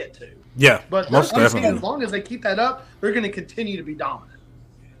eventually get to. Yeah, but most definitely. As long as they keep that up, they're going to continue to be dominant.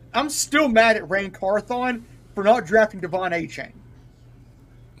 I'm still mad at Rand Carthon for not drafting Devon Achane.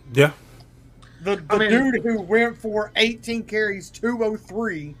 Yeah. The dude who went for 18 carries,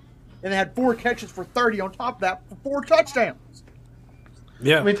 203, and had 4 catches for 30 on top of that for 4 touchdowns.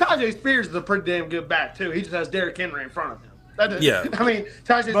 Yeah. I mean, Tajay Spears is a pretty damn good back, too. He just has Derrick Henry in front of him. Yeah. I mean,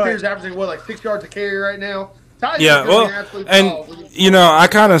 Tajay Spears averaging, 6 yards a carry right now? Yeah, well, and you know, I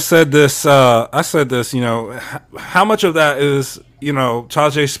kind of said this. I said this. You know, how much of that is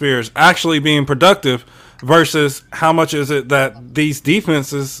Tajay Spears actually being productive versus how much is it that these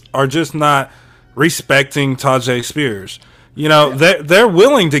defenses are just not respecting Tajay Spears? You know, they're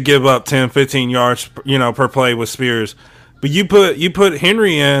willing to give up 10, 15 yards, per play with Spears, but you put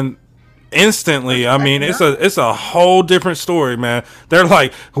Henry in. Instantly, I mean, it's a whole different story, man. They're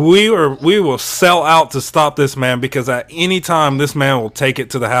like, we will sell out to stop this man because at any time this man will take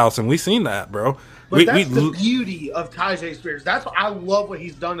it to the house, and we've seen that, bro. But that's the beauty of Tajay Spears. That's what I love what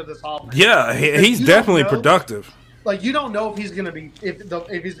he's done to this offense. Yeah, he's definitely productive. Like, you don't know if he's gonna be if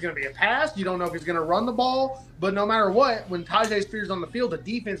he's gonna be a pass. You don't know if he's gonna run the ball. But no matter what, when Tajay Spears on the field, the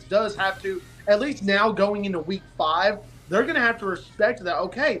defense does have to, at least now going into week 5, they're gonna have to respect that.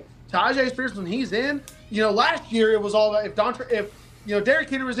 Okay. Tajay Spears, when he's in, last year it was all about if Derrick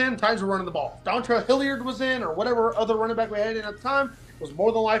Henry was in, Titans were running the ball. If Dontrell Hilliard was in, or whatever other running back we had in at the time, it was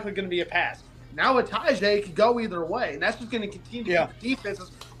more than likely going to be a pass. Now with Tajay, it could go either way, and that's just going to continue to keep the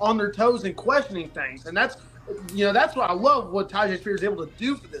defenses on their toes and questioning things. And that's what I love what Tajay Spears is able to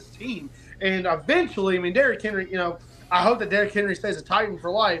do for this team. And eventually, I mean, Derrick Henry, I hope that Derrick Henry stays a Titan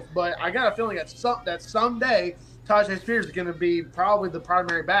for life, but I got a feeling that someday Tajay Spears is going to be probably the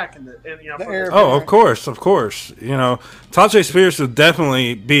primary back in the Oh, of course. Tajay Spears would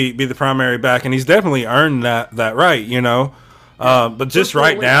definitely be the primary back, and he's definitely earned that right. But just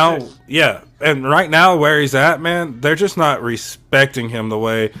right now, and right now where he's at, man, they're just not respecting him the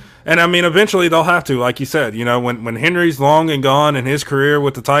way. And I mean, eventually they'll have to, like you said. When Henry's long and gone and his career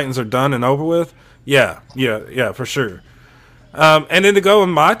with the Titans are done and over with, yeah, for sure. And then to go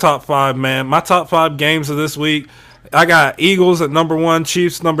in my top 5, man, my top 5 games of this week, I got Eagles at number 1,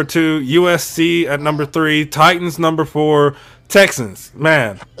 Chiefs number 2, USC at number 3, Titans number 4, Texans,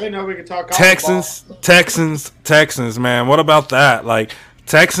 man. I know we can talk Texans, man. What about that? Like,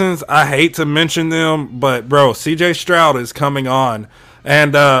 Texans, I hate to mention them, but, bro, C.J. Stroud is coming on.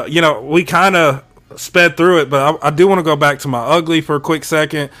 And, we kind of sped through it, but I do want to go back to my ugly for a quick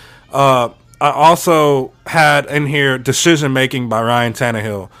second. I also had in here decision-making by Ryan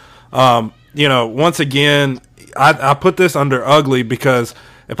Tannehill. Once again, I put this under ugly because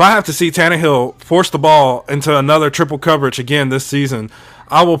if I have to see Tannehill force the ball into another triple coverage again this season,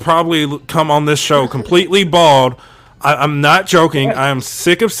 I will probably come on this show completely bald. I'm not joking. I am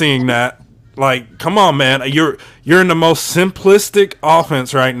sick of seeing that. Like, come on, man. You're in the most simplistic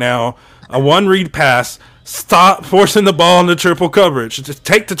offense right now. A one-read pass. Stop forcing the ball into triple coverage. Just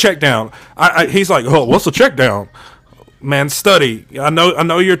take the check down. He's like, oh, what's the check down? Man, study. I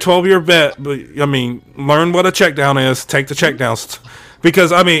know you're a 12-year vet, but I mean, learn what a check down is. Take the check downs.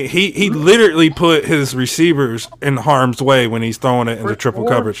 Because I mean, he literally put his receivers in harm's way when he's throwing it into triple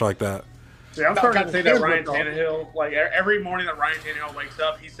coverage like that. Yeah, I'm starting to say that Ryan Tannehill, like every morning that Ryan Tannehill wakes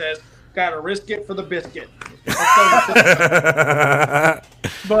up, he says, "Got to risk it for the biscuit."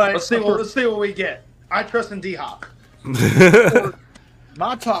 But let's see what we get. I trust in D-Hop.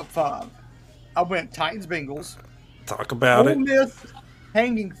 My top 5, I went Titans, Bengals. Talk about Ole Miss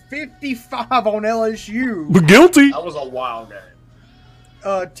hanging 55 on LSU. We're guilty. That was a wild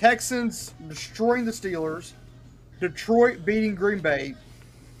game. Texans destroying the Steelers. Detroit beating Green Bay.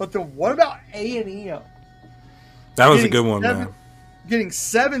 But then what about A&M? That was a good one, man. Getting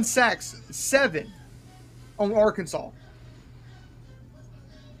 7 sacks, 7 on Arkansas.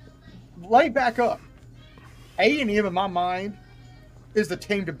 Lay back up. A&M, in my mind, is the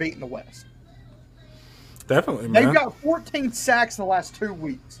team to beat in the West. Definitely, man. They've got 14 sacks in the last 2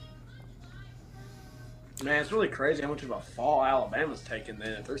 weeks. Man, it's really crazy how much of a fall Alabama's taking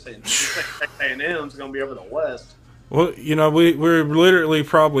then. If they're saying A&M's going to be over the West. Well, we're literally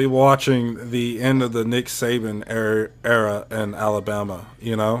probably watching the end of the Nick Saban era in Alabama,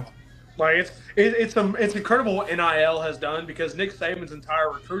 Like, it's incredible what NIL has done because Nick Saban's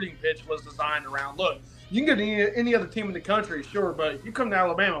entire recruiting pitch was designed around, look, you can go to any other team in the country, sure, but you come to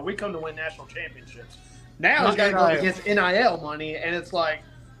Alabama, we come to win national championships. Now it's got to go against NIL money, and it's like,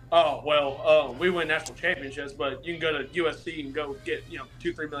 oh, well, we win national championships, but you can go to USC and go get,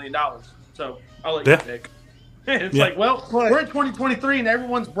 $2-3 million. So I'll let you pick. And it's like, well, we're in 2023 and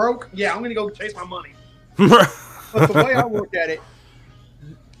everyone's broke. Yeah, I'm going to go chase my money. But the way I look at it,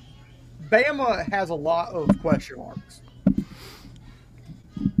 Bama has a lot of question marks.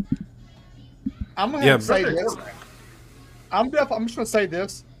 I'm going to say this. I'm just going to say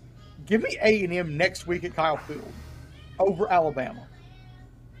this. Give me A&M next week at Kyle Field over Alabama.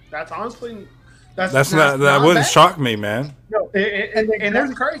 That's honestly that wouldn't shock me, man. No, and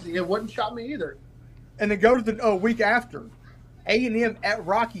that's crazy. It wouldn't shock me either. And then go to the week after, A&M at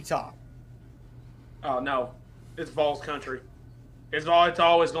Rocky Top. Oh no! It's Vols country. It's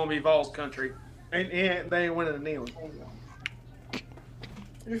always going to be Vols country. And they ain't winning the kneeling.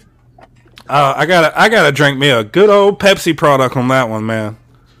 I gotta drink me a good old Pepsi product on that one, man.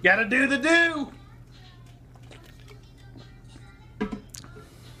 Gotta do the do.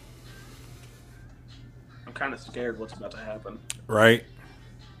 I'm kind of scared what's about to happen. Right?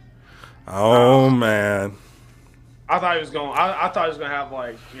 Oh man. I thought he was going. I thought he was going to have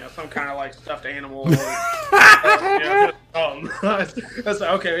some kind of stuffed animal. Or, that's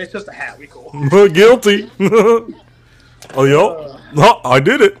okay. It's just a hat. We cool. Guilty. Oh, yo. I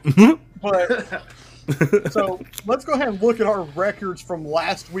did it. But so let's go ahead and look at our records from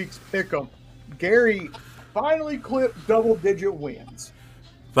last week's pick'em. Gary finally clipped double-digit wins.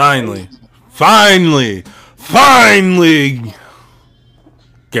 Finally.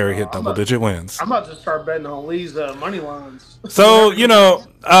 Gary hit double-digit wins. I'm about to start betting on Lee's money lines. So,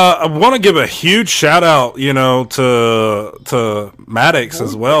 I want to give a huge shout-out, to Maddox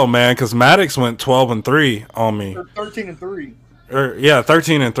as well, man, because Maddox went 12-3 on me. 13-3.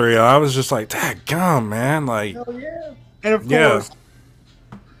 13-3. I was just like, daggum, man. Hell yeah. And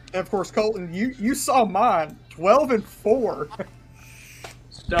of course, Colton, you saw mine, 12-4.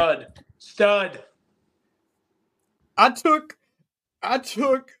 Stud.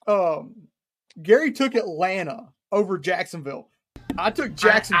 Gary took Atlanta over Jacksonville. I took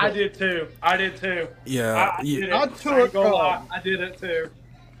Jacksonville. I did too. Yeah. I did it too.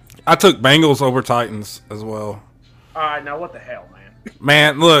 I took Bengals over Titans as well. All right, now what the hell, man?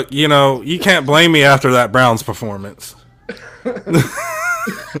 Man, look, you can't blame me after that Browns performance. Fair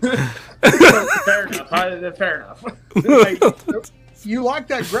enough. Hey, you like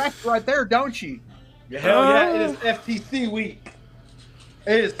that graphic right there, don't you? Hell yeah, it is FTC week.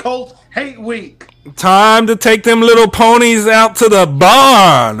 It is Colts hate week. Time to take them little ponies out to the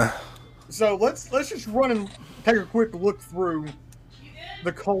barn. So let's just run and take a quick look through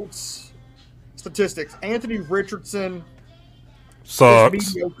the Colts statistics. Anthony Richardson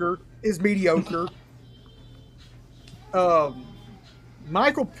sucks. Is mediocre.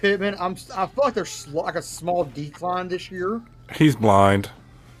 Michael Pittman, I feel like there's like a small decline this year. He's blind.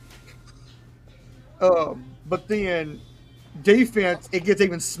 But then defense, it gets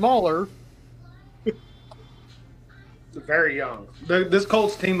even smaller. It's very young. This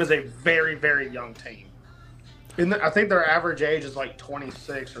Colts team is a very, very young team. I think their average age is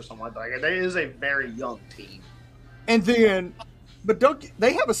 26 or something like that. It is a very young team. And then, but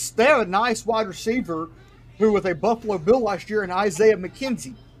they have a nice wide receiver who was a Buffalo Bill last year in Isaiah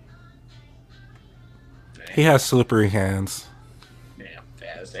McKenzie. He has slippery hands.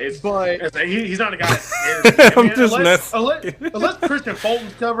 He's not a guy. Unless Christian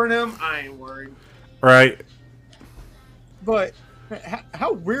Fulton's covering him, I ain't worried. Right. But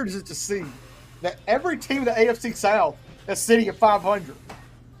how weird is it to see that every team in the AFC South is sitting at 500?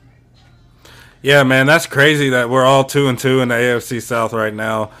 Yeah, man, that's crazy that we're all 2-2 in the AFC South right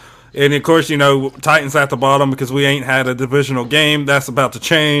now. And of course, Titans at the bottom because we ain't had a divisional game. That's about to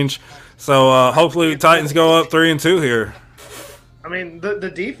change. So hopefully Titans go up 3-2 here. I mean,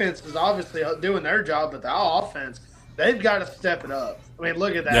 the defense is obviously doing their job, but the offense, they've got to step it up. I mean,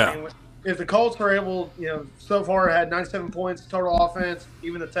 look at that. Yeah. I mean, if the Colts were able, so far had 97 points total offense,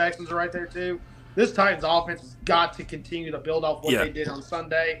 even the Texans are right there too. This Titans offense has got to continue to build off what they did on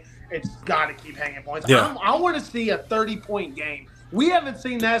Sunday. It's got to keep hanging points. Yeah. I want to see a 30-point game. We haven't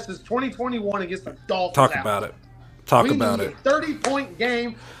seen that since 2021 against the Dolphins. Talk about it. We need a 30-point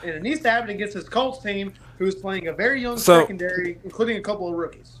game, and it needs to happen against this Colts team, who's playing a very young secondary, including a couple of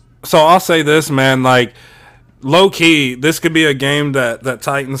rookies. So I'll say this, man, low key, this could be a game that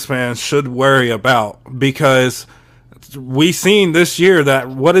Titans fans should worry about because we seen this year that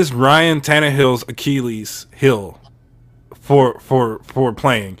what is Ryan Tannehill's Achilles heel for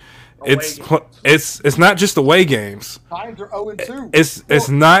playing. It's not just away games. Titans are 0-2. It's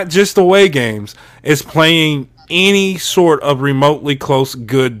not just away games. It's playing any sort of remotely close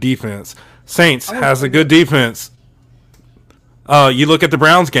good defense. Saints has a good defense. You look at the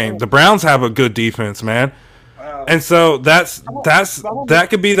Browns game. The Browns have a good defense, man. And so that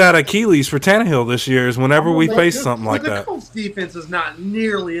could be that Achilles for Tannehill this year is whenever we face something like that. The Colts defense is not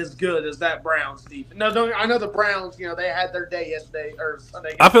nearly as good as that Browns defense. No, I know the Browns, they had their day yesterday or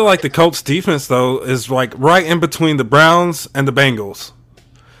Sunday. I feel like the Colts defense though is right in between the Browns and the Bengals.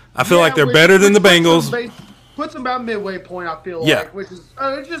 I feel like they're better than the Bengals. Puts them about midway point, I feel like, which is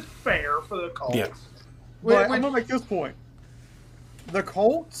just fair for the Colts. Yeah. But I'm going to make this point. The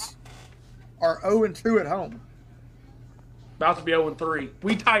Colts are 0-2 at home. About to be 0-3.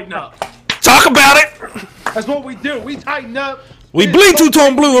 We tighten up. Talk about it! That's what we do. We tighten up. We bleed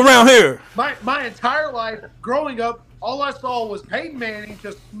two-tone blue around here. My entire life growing up, all I saw was Peyton Manning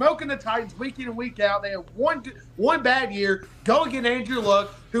just smoking the Titans week in and week out. They had one bad year, go against Andrew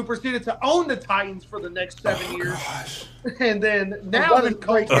Luck, who proceeded to own the Titans for the next 7 years. Gosh. And then now the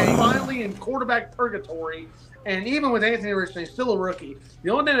Colts are finally in quarterback purgatory. And even with Anthony Richardson, he's still a rookie.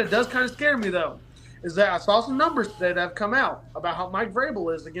 The only thing that does kind of scare me, though, is that I saw some numbers today that have come out about how Mike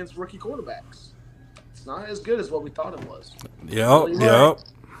Vrabel is against rookie quarterbacks. It's not as good as what we thought it was. Yep.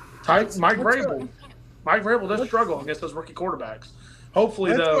 Mike Vrabel does struggle against those rookie quarterbacks.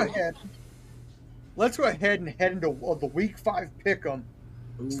 Hopefully, let's go ahead and head into the Week 5 pick'em,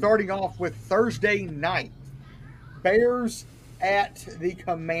 starting off with Thursday night. Bears at the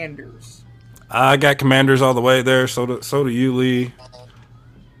Commanders. I got Commanders all the way there. So do you, Lee.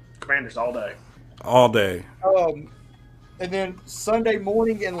 Commanders all day. All day. And then Sunday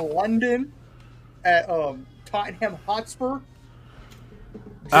morning in London at Tottenham Hotspur.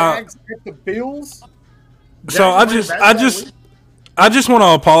 Jags at the Bills. So I just want to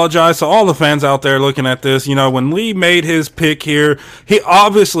apologize to all the fans out there looking at this. You know, when Lee made his pick here, he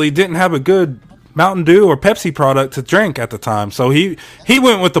obviously didn't have a good Mountain Dew or Pepsi product to drink at the time. So he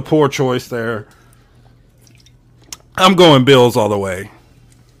went with the poor choice there. I'm going Bills all the way.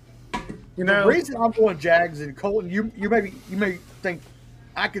 You know, the reason I'm going Jags, and Colton, you may think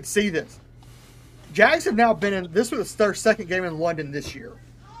I could see this. Jags have now been in. This was their second game in London this year.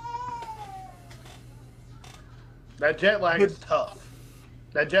 That jet lag is tough.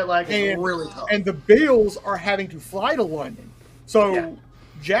 That jet lag is really tough. And the Bills are having to fly to London. So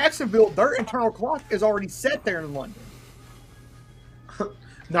Jacksonville, their internal clock is already set there in London.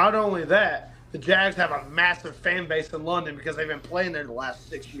 Not only that, the Jags have a massive fan base in London because they've been playing there the last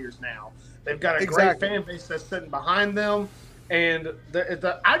 6 years now. They've got a great fan base that's sitting behind them. And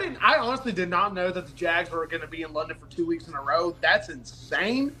I honestly did not know that the Jags were going to be in London for 2 weeks in a row. That's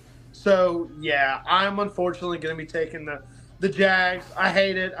insane. So, yeah, I'm unfortunately going to be taking the Jags. I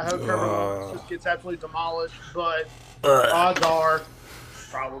hate it. I hope Trevor Lawrence just gets absolutely demolished. But odds are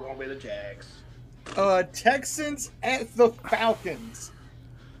probably going to be the Jags. Texans at the Falcons.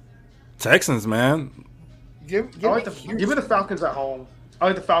 Texans, man. Give me the Falcons at home. I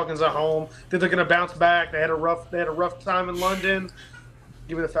like the Falcons at home. Think they're going to bounce back. They had a rough time in London.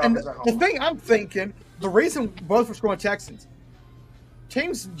 Give me the Falcons at home. The thing I'm thinking, the reason both were scoring Texans,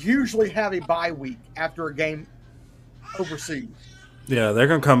 teams usually have a bye week after a game overseas. Yeah, they're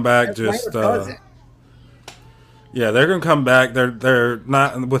going to come back they're going to come back. They're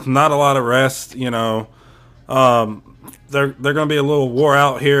not with not a lot of rest, you know. They're going to be a little wore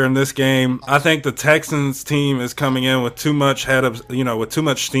out here in this game. I think the Texans team is coming in with too much with too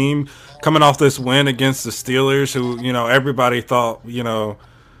much steam coming off this win against the Steelers, who, you know, everybody thought, you know,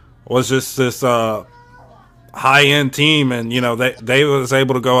 was just this high-end team, and, you know, they was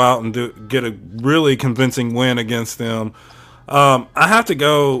able to go out and get a really convincing win against them. I have to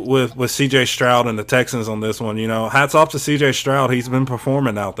go with C.J. Stroud and the Texans on this one. You know, hats off to C.J. Stroud. He's been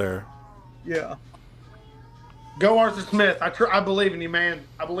performing out there. Yeah. Go Arthur Smith. I believe in you, man.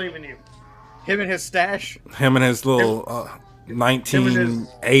 I believe in you. Him and his stash. Him and his little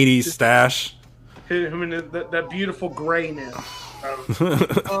 1980s stash. Him and that beautiful grayness.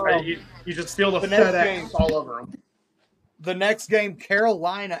 You just feel the FedEx all over him. The next game,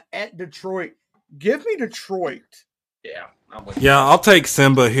 Carolina at Detroit. Give me Detroit. Yeah. I'll take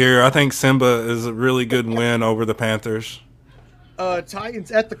Simba here. I think Simba is a really good win over the Panthers.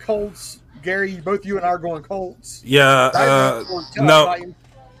 Titans at the Colts. Gary, both you and I are going Colts. Yeah, no,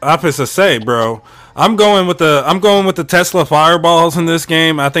 I have to say, bro, I'm going with the Tesla Fireballs in this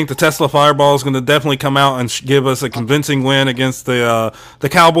game. I think the Tesla Fireball is going to definitely come out and give us a convincing win against the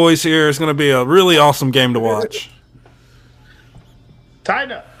Cowboys here. It's going to be a really awesome game to watch.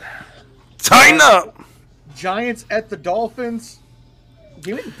 Tighten up. Giants at the Dolphins.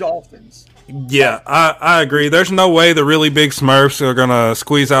 Give me the Dolphins. Yeah, I agree. There's no way the really big Smurfs are going to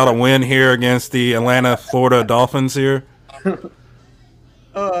squeeze out a win here against the Atlanta, Florida Dolphins here.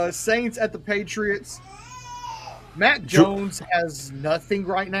 Saints at the Patriots. Mac Jones has nothing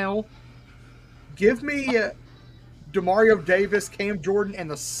right now. Give me Demario Davis, Cam Jordan,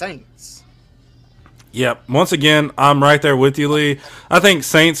 and the Saints. Yep. Once again, I'm right there with you, Lee. I think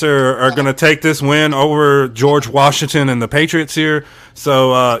Saints are going to take this win over George Washington and the Patriots here.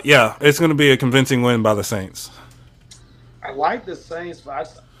 So, it's going to be a convincing win by the Saints. I like the Saints,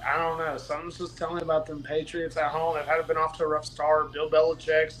 but I don't know. Something's just telling me about them Patriots at home. They've had been off to a rough start. Bill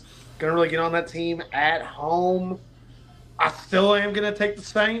Belichick's going to really get on that team at home. I still am going to take the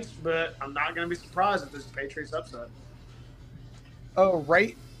Saints, but I'm not going to be surprised if this Patriots upset.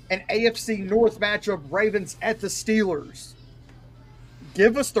 An AFC North matchup, Ravens at the Steelers.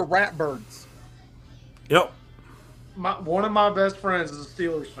 Give us the Ratbirds. Yep. One of my best friends is a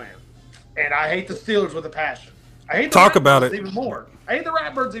Steelers fan, and I hate the Steelers with a passion. I hate the Talk Ratbirds about it. even more. I hate the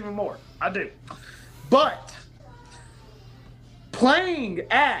Ratbirds even more. I do. But playing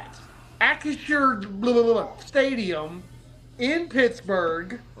at Acrisure Stadium in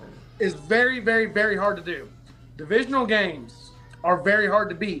Pittsburgh is very, very, very hard to do. Divisional games are very hard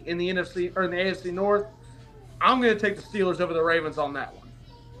to beat in the NFC or in the AFC North. I'm going to take the Steelers over the Ravens on that one.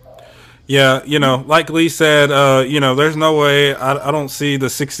 Yeah, like Lee said, there's no way I don't see the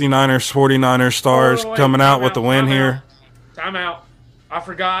 69ers, 49ers stars coming out with the win here. Time out. I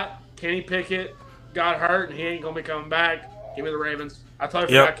forgot Kenny Pickett got hurt, and he ain't going to be coming back. Give me the Ravens. I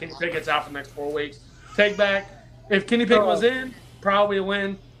totally forgot Kenny Pickett's out for the next 4 weeks. Take back. If Kenny Pickett was in, probably a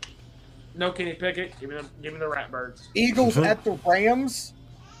win. No Kenny Pickett. Give me the Ratbirds. Eagles at the Rams.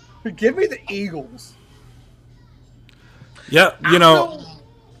 Give me the Eagles. Yeah,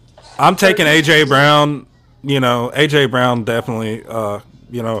 I'm taking A.J. Brown. A.J. Brown definitely,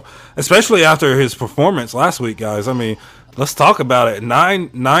 especially after his performance last week, guys. I mean, let's talk about it.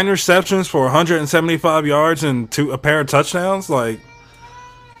 Nine receptions for 175 yards and a pair of touchdowns. Like,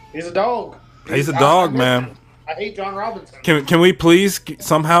 he's a dog. He's a dog, man. I hate John Robinson. Can we please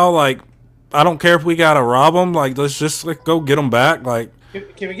somehow, I don't care if we gotta rob him. Let's just go get him back. Can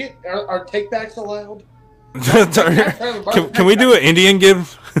we get our takebacks allowed? can we do an Indian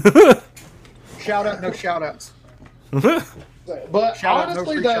give? Shout out, no shout outs. But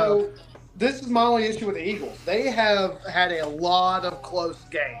honestly, though, this is my only issue with the Eagles. They have had a lot of close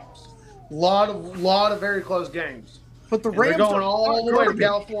games, lot of very close games. But the Rams are going all the way to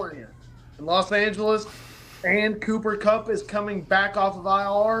California, and Los Angeles, and Cooper Kupp is coming back off of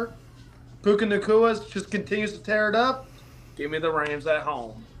IR. Puka Nacua just continues to tear it up. Give me the Rams at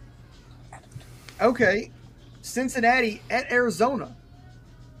home. Okay. Cincinnati at Arizona.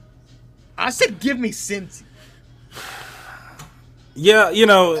 I said give me Cincy. Yeah,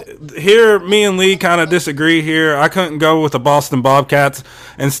 here me and Lee kind of disagree here. I couldn't go with the Boston Bobcats.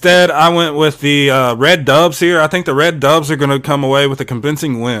 Instead, I went with the Red Dubs here. I think the Red Dubs are going to come away with a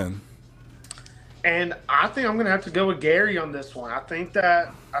convincing win. And I think I'm going to have to go with Gary on this one. I think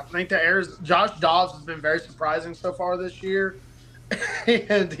that Josh Dobbs has been very surprising so far this year.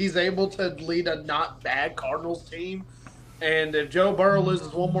 And he's able to lead a not bad Cardinals team. And if Joe Burrow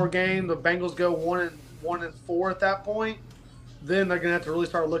loses one more game, the Bengals go 1-4 at that point. Then they're going to have to really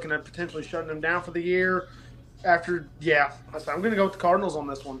start looking at potentially shutting them down for the year. I'm going to go with the Cardinals on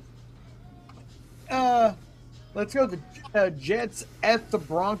this one. Let's go with the Jets at the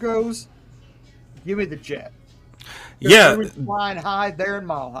Broncos. Give me the Jet. Yeah, flying high, they're in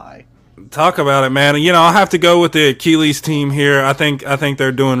mile high. Talk about it, man. I'll have to go with the Achilles team here. I think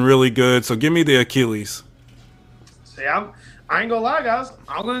they're doing really good. So give me the Achilles. See, I ain't gonna lie, guys.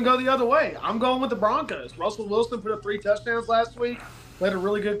 I'm gonna go the other way. I'm going with the Broncos. Russell Wilson put up 3 touchdowns last week. Played a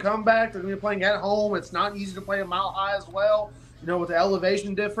really good comeback. They're gonna be playing at home. It's not easy to play a mile high as well. With the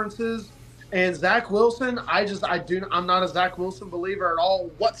elevation differences. And Zach Wilson, I'm not a Zach Wilson believer at all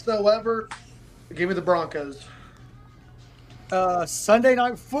whatsoever. Give me the Broncos. Sunday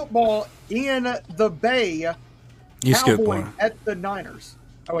Night Football in the Bay. You skipped Cowboys one. at the Niners.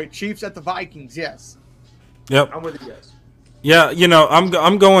 Oh wait, Chiefs at the Vikings. Yes. Yep. I'm with you guys. Yeah,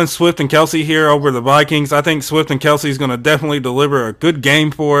 I'm going Swift and Kelsey here over the Vikings. I think Swift and Kelsey is going to definitely deliver a good game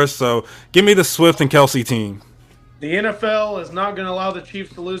for us. So give me the Swift and Kelsey team. The NFL is not going to allow the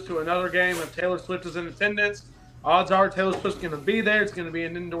Chiefs to lose to another game if Taylor Swift is in attendance. Odds are Taylor Swift's going to be there. It's going to be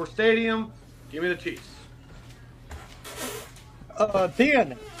an indoor stadium. Give me the Chiefs.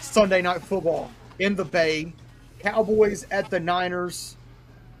 Then Sunday Night Football in the Bay. Cowboys at the Niners.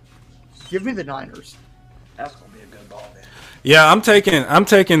 Give me the Niners. That's going to be a good ball game. Yeah, I'm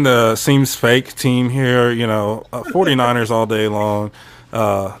taking the Seems Fake team here. 49ers all day long.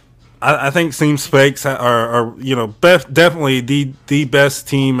 I think Seems Fakes are definitely the best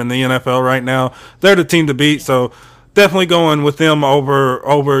team in the NFL right now. They're the team to beat. So definitely going with them over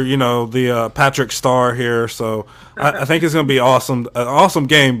the Patrick Starr here. So I think it's going to be an awesome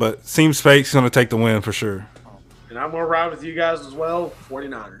game. But Seems Fake's going to take the win for sure. And I'm going to ride with you guys as well.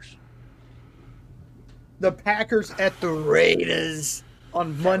 49ers. The Packers at the Raiders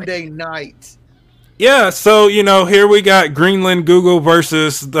on Monday night. Yeah, so, here we got Greenland Google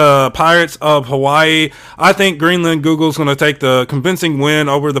versus the Pirates of Hawaii. I think Greenland Google's going to take the convincing win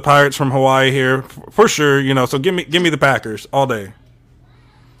over the Pirates from Hawaii here for sure, so give me the Packers all day.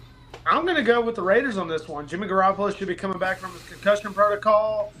 I'm going to go with the Raiders on this one. Jimmy Garoppolo should be coming back from his concussion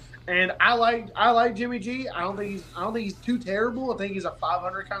protocol, And I like Jimmy G. I don't think he's too terrible. I think he's a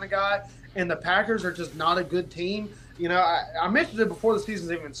 500 kind of guy. And the Packers are just not a good team. You know, I mentioned it before the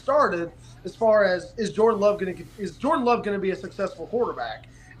season's even started. As far as is Jordan Love going to be a successful quarterback?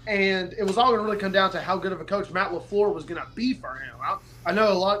 And it was all going to really come down to how good of a coach Matt LaFleur was going to be for him. I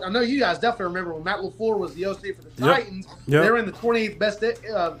know you guys definitely remember when Matt LaFleur was the OC for the Titans. Yep. They were in the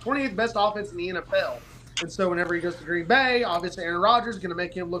 28th best offense in the NFL. And so whenever he goes to Green Bay, obviously Aaron Rodgers is going to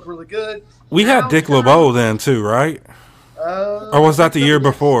make him look really good. We had Dick LeBeau then too, right? Or was that the year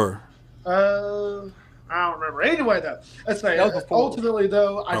before? I don't remember. Anyway, though, let's say ultimately,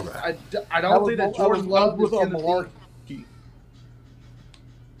 though, I don't think that Jordan Love was going to be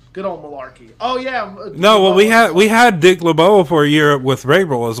good old malarkey. Oh yeah. No, well we had Dick LeBeau for a year with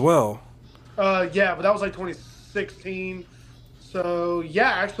Vrabel as well. Yeah, but that was like 2016. So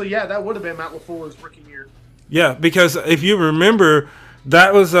yeah, that would have been Matt LaFleur's rookie year. Yeah, because if you remember,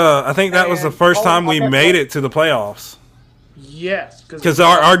 that was I think that was the first time we made it to the playoffs. Yes, because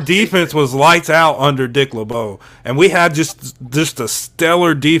our defense was lights out under Dick LeBeau, and we had just a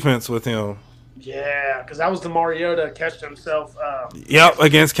stellar defense with him. Yeah, because that was the Mariota catched himself. Yep,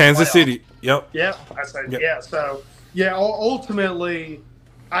 against Kansas City. Yep. Yep. I said yeah. So yeah, ultimately,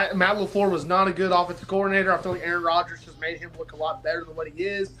 Matt LaFleur was not a good offensive coordinator. I feel like Aaron Rodgers just made him look a lot better than what he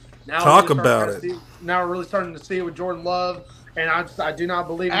is. Now talk about it. Now we're really starting to see it with Jordan Love, and I do not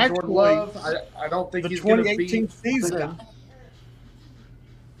believe in Jordan Love. I don't think he's going to be. The 2018 season.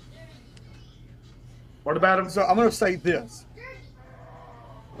 What about him? So I'm going to say this.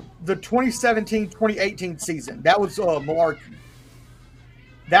 The 2017-2018 season, that was malarkey.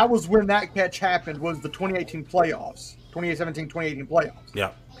 That was when that catch happened, was the 2018 playoffs. 2017-2018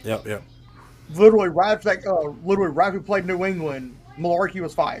 playoffs. Yep. Literally right after we played New England, malarkey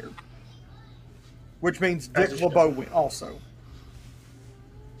was fired. Which means Dick LeBeau went also.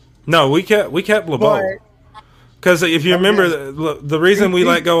 No, we kept LeBeau. Because if you remember, the reason we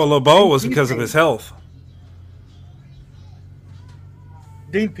let go of LeBeau was because of his health.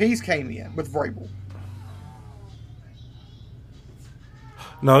 Dean Pease came in with Vrabel.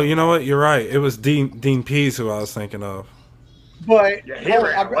 No, you know what? You're right. It was Dean Pease who I was thinking of. But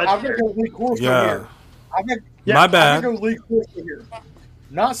I'm going to go Lee Corso here. My bad. I'm going to go Lee Corso here.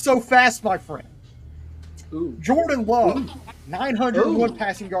 Not so fast, my friend. Ooh. Jordan Love, 901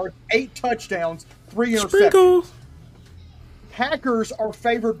 passing yards, 8 touchdowns, 3 interceptions. Sprinkles. Packers are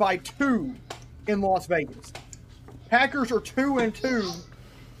favored by 2 in Las Vegas. Packers are 2-2,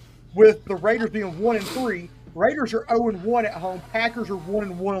 with the Raiders being 1-3. Raiders are 0-1 at home. Packers are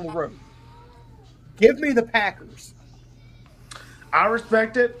 1-1 on the road. Give me the Packers. I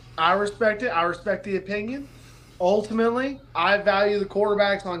respect it. I respect the opinion. Ultimately, I value the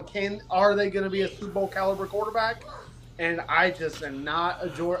quarterbacks on are they going to be a Super Bowl caliber quarterback? And I just am not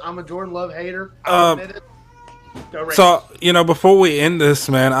I'm a Jordan Love hater. I admit it. So, before we end this,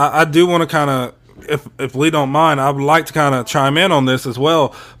 man, I do want to kind of, if Lee don't mind, I would like to kind of chime in on this as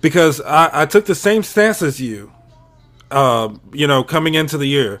well, because I took the same stance as you, coming into the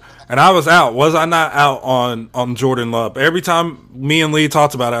year, and I was out. Was I not out on Jordan Love? Every time me and Lee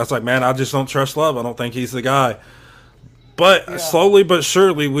talked about it, I was like, man, I just don't trust Love. I don't think he's the guy. But slowly but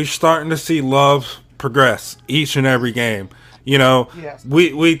surely, we're starting to see Love progress each and every game. Yes.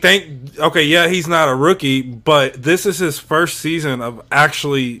 We think, okay, yeah, he's not a rookie, but this is his first season of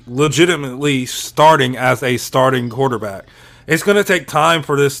actually legitimately starting as a starting quarterback. It's going to take time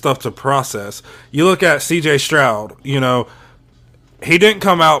for this stuff to process. You look at C.J. Stroud, he didn't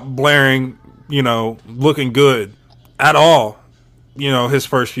come out blaring, looking good at all, his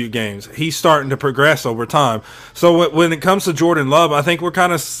first few games. He's starting to progress over time. So when it comes to Jordan Love, I think we're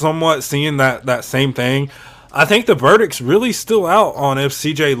kind of somewhat seeing that same thing. I think the verdict's really still out on if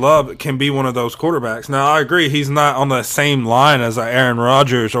C.J. Love can be one of those quarterbacks. Now, I agree he's not on the same line as a Aaron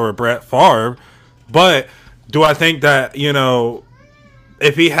Rodgers or a Brett Favre, but do I think that,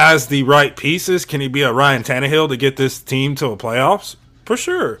 if he has the right pieces, can he be a Ryan Tannehill to get this team to a playoffs? For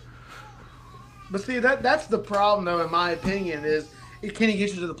sure. But see, that's the problem, though, in my opinion, is can he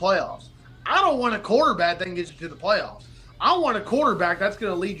get you to the playoffs? I don't want a quarterback that can get you to the playoffs. I want a quarterback that's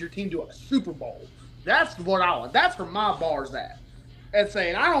going to lead your team to a Super Bowl. That's what I want. That's where my bar's at. And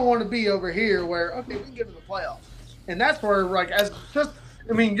saying, I don't want to be over here where, okay, we can get to the playoffs. And that's where,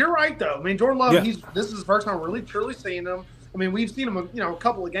 you're right, though. Jordan Love, this is the first time we're really truly seeing him. We've seen him, a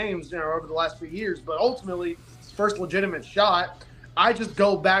couple of games, over the last few years, but ultimately, his first legitimate shot. I just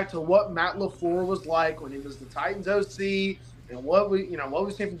go back to what Matt LaFleur was like when he was the Titans OC and what we've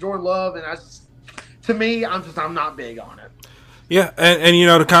seen from Jordan Love. And to me, I'm not big on it. Yeah, and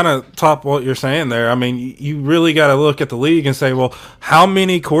to kind of top what you're saying there, I mean, you really got to look at the league and say, well, how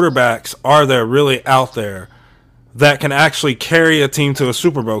many quarterbacks are there really out there that can actually carry a team to a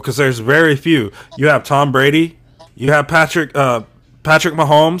Super Bowl? Because there's very few. You have Tom Brady, you have Patrick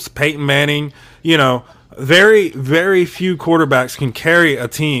Mahomes, Peyton Manning. Very, very few quarterbacks can carry a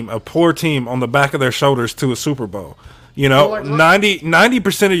poor team, on the back of their shoulders to a Super Bowl.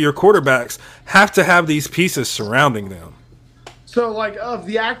 90% of your quarterbacks have to have these pieces surrounding them. So, of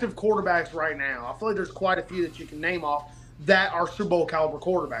the active quarterbacks right now, I feel like there's quite a few that you can name off that are Super Bowl caliber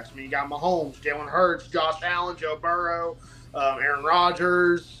quarterbacks. I mean, you got Mahomes, Jalen Hurts, Josh Allen, Joe Burrow, Aaron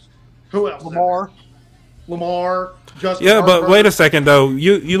Rodgers. Who else? Lamar. Justin Herbert. But wait a second, though.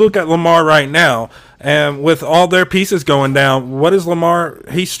 You look at Lamar right now, and with all their pieces going down, what is Lamar?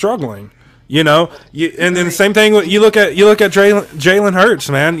 He's struggling. And then the same thing. You look at Jalen Hurts,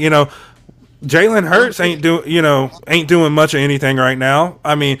 man. Jalen Hurts ain't doing much of anything right now.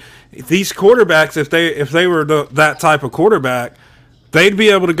 I mean, these quarterbacks, if they were that type of quarterback, they'd be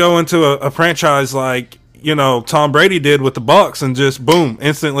able to go into a franchise like Tom Brady did with the Bucs and just boom,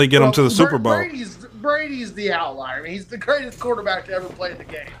 instantly get them to the Super Bowl. Brady's the outlier. I mean, he's the greatest quarterback to ever play the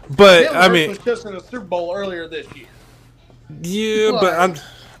game. But Jalen Hurts was just in a Super Bowl earlier this year. Yeah, but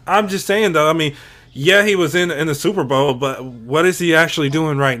I'm just saying though. I mean, yeah, he was in the Super Bowl, but what is he actually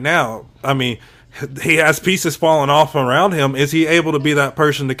doing right now? I mean, he has pieces falling off around him. Is he able to be that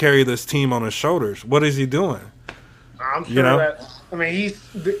person to carry this team on his shoulders? What is he doing? I'm sure that. I mean,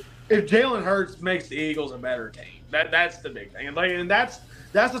 if Jalen Hurts makes the Eagles a better team, that's the big thing, and that's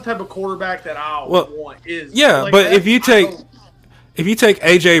the type of quarterback that I want. But if you take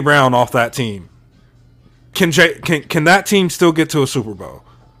AJ Brown off that team, can that team still get to a Super Bowl?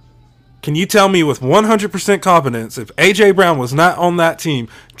 Can you tell me with 100% confidence if A.J. Brown was not on that team,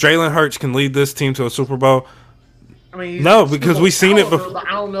 Jalen Hurts can lead this team to a Super Bowl? I mean, no, because we've seen it before. But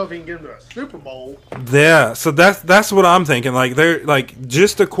I don't know if he can get him to a Super Bowl. Yeah, so that's what I'm thinking. They're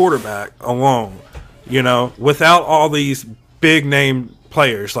just a quarterback alone, without all these big name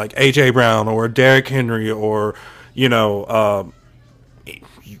players like A.J. Brown or Derrick Henry or you name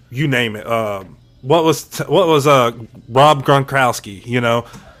it. What was Rob Gronkowski?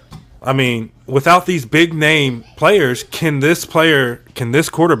 I mean, without these big name players, can this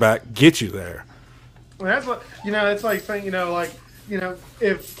quarterback get you there? Well, that's what it's like saying,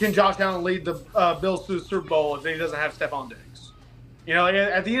 if can Josh Allen lead the Bills to the Super Bowl if he doesn't have Stephon Diggs?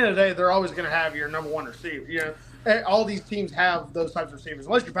 At the end of the day, they're always going to have your number one receiver. All these teams have those types of receivers,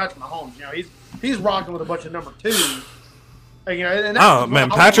 unless you're Patrick Mahomes. He's rocking with a bunch of number twos.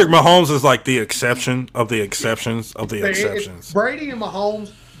 Patrick Mahomes is like the exception of the exceptions of the exceptions. Brady and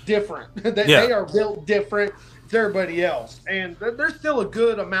Mahomes. Different. They are built different to everybody else. And there's still a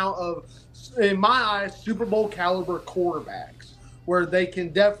good amount of, in my eyes, Super Bowl caliber quarterbacks where they can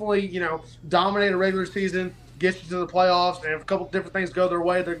definitely, dominate a regular season, get you to the playoffs, and if a couple different things go their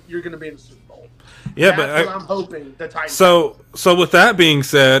way, you're going to be in the Super Bowl. Yeah, That's what I'm hoping the Titans. So with that being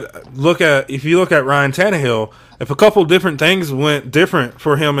said, if you look at Ryan Tannehill, if a couple different things went different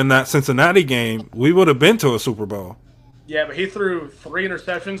for him in that Cincinnati game, we would have been to a Super Bowl. Yeah, but he threw 3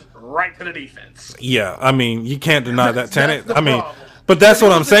 interceptions right to the defense. Yeah, I mean, you can't deny that. But that's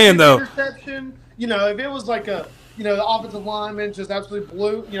what I'm saying, though. Interception, if it was like the offensive lineman just absolutely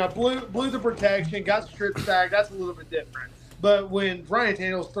blew the protection, got strip sacked, that's a little bit different. But when Ryan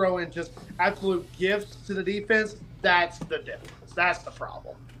Tannehill's throwing just absolute gifts to the defense, that's the difference. That's the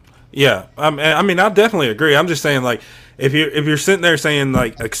problem. Yeah, I mean, I definitely agree. I'm just saying, if you're sitting there saying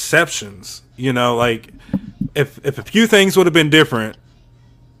exceptions, If a few things would have been different,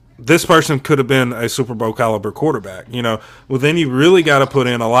 this person could have been a Super Bowl caliber quarterback. Well, then you really got to put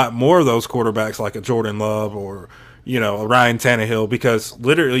in a lot more of those quarterbacks like a Jordan Love or a Ryan Tannehill, because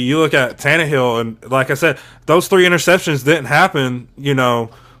literally you look at Tannehill and, like I said, those 3 interceptions didn't happen.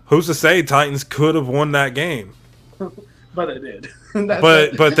 Who's to say Titans could have won that game? But they did.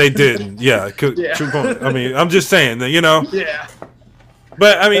 but they didn't. Yeah. True point. I mean, I'm just saying that. Yeah.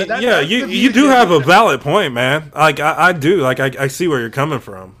 But I mean, you do have a valid point, man. I do. I see where you're coming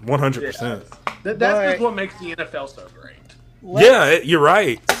from, 100%. That's just what makes the NFL so great. You're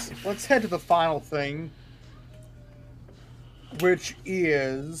right. Let's head to the final thing, which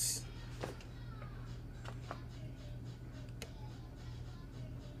is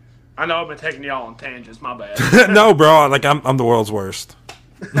I know I've been taking y'all on tangents. My bad. No, bro. I'm the world's worst.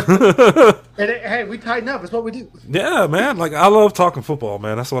 Hey, we tighten up. It's what we do. Yeah, man. I love talking football,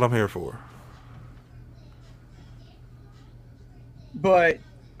 man. That's what I'm here for. But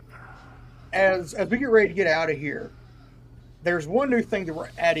as we get ready to get out of here, there's one new thing that we're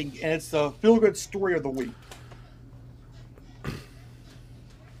adding, and it's the feel-good story of the week.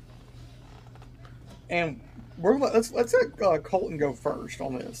 and let's let Colton go first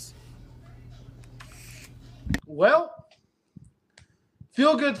on this. Well,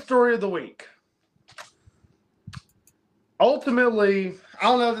 feel good story of the week. Ultimately, I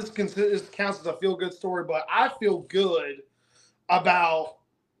don't know if this counts as a feel good story, but I feel good about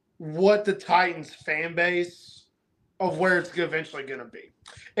what the Titans fan base of where it's eventually going to be.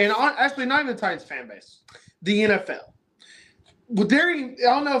 And actually, not even the Titans fan base, the NFL. I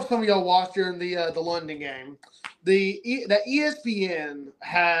don't know if some of y'all watched during the London game. The ESPN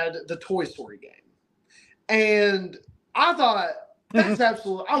had the Toy Story game, and I thought that's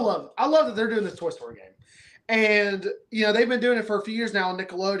absolutely. I love that they're doing this Toy Story game, and they've been doing it for a few years now on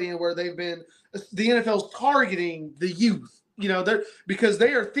Nickelodeon, where the NFL's targeting the youth. Because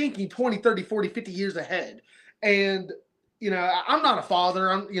they are thinking 20, 30, 40, 50 years ahead, and. I'm not a father.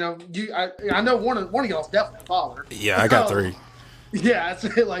 I know one of y'all's definitely a father. Yeah, I got 3. Yeah, it's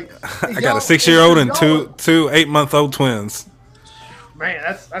like I got a 6-year-old and two 8-month-old twins. Man,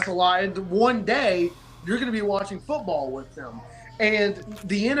 that's a lot. And one day you're going to be watching football with them, and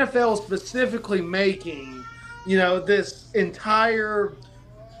the NFL is specifically making this entire.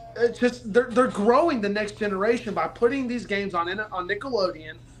 They're growing the next generation by putting these games on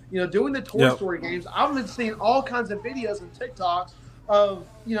Nickelodeon. Doing the Toy Story games. I've been seeing all kinds of videos and TikToks of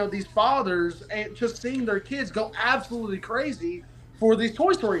these fathers and just seeing their kids go absolutely crazy for these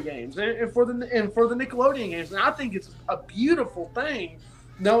Toy Story games and for the Nickelodeon games. And I think it's a beautiful thing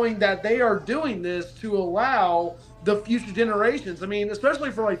knowing that they are doing this to allow the future generations. I mean,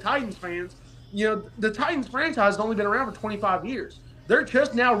 especially for like Titans fans, the Titans franchise has only been around for 25 years. They're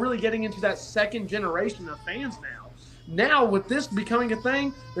just now really getting into that second generation of fans now. Now, with this becoming a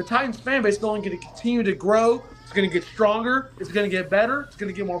thing, the Titans fan base is going to continue to grow. It's going to get stronger. It's going to get better. It's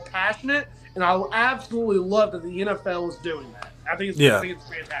going to get more passionate. And I absolutely love that the NFL is doing that. I think it's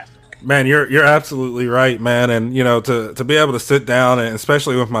fantastic. Man, you're absolutely right, man. And to be able to sit down, and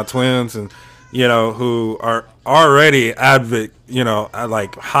especially with my twins, and who are already avid,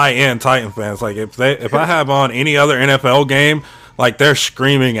 like high end Titan fans. Like if I have on any other NFL game. Like they're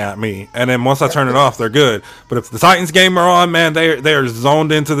screaming at me, and then once I turn it off, they're good. But if the Titans game are on, man, they are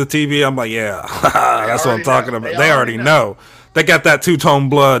zoned into the TV. I'm like, yeah, that's what I'm talking about. They already know. They got that two-tone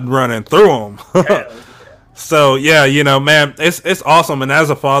blood running through them. So yeah, man, it's awesome. And as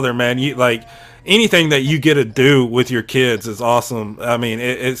a father, man, you like anything that you get to do with your kids is awesome. I mean,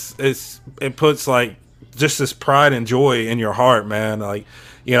 it puts like just this pride and joy in your heart, man. Like.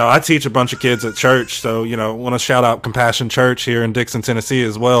 I teach a bunch of kids at church, so, want to shout out Compassion Church here in Dixon, Tennessee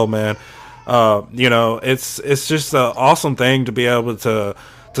as well, man. It's just an awesome thing to be able to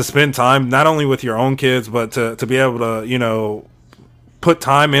spend time, not only with your own kids, but to be able to, put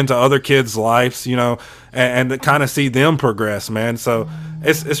time into other kids' lives, and to kind of see them progress, man. So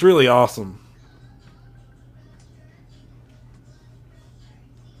it's really awesome.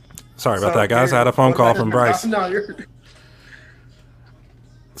 Sorry about that, guys. I had a phone call from Bryce. No, you're...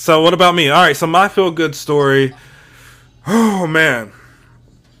 So what about me? All right, so my feel-good story, oh, man.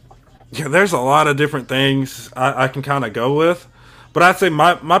 Yeah, there's a lot of different things I can kind of go with. But I'd say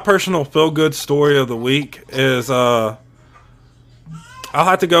my personal feel-good story of the week is I'll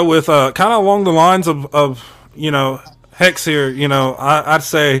have to go with kind of along the lines of Hex here. I'd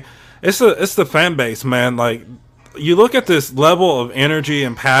say it's the fan base, man. Like, you look at this level of energy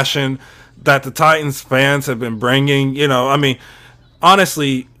and passion that the Titans fans have been bringing. I mean,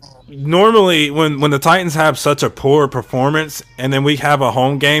 honestly, normally when the Titans have such a poor performance and then we have a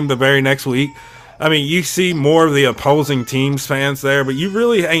home game the very next week, I mean, you see more of the opposing team's fans there, but you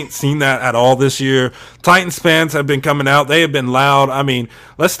really ain't seen that at all this year. Titans fans have been coming out. They have been loud. I mean,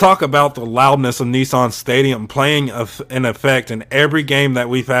 let's talk about the loudness of Nissan Stadium playing an effect in every game that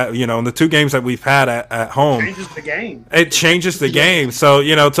we've had, in the 2 games that we've had at home. It changes the game. It changes the game. So,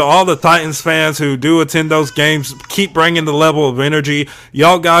 to all the Titans fans who do attend those games, keep bringing the level of energy.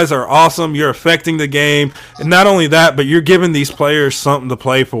 Y'all guys are awesome. You're affecting the game. And not only that, but you're giving these players something to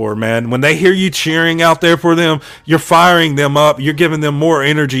play for, man. When they hear you cheering out there for them, you're firing them up. You're giving them more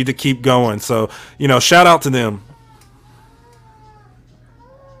energy to keep going. So, shout out to them.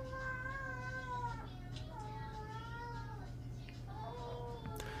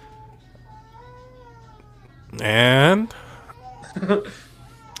 And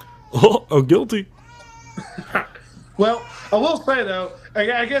guilty. Well, I will say though,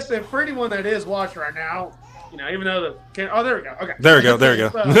 I guess that for anyone that is watching right now, even though there we go. Okay, there we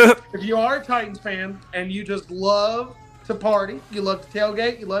go. If you are a Titans fan and you just love to party, you love to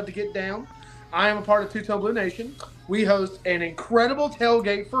tailgate, you love to get down, I am a part of Two Tone Blue Nation. We host an incredible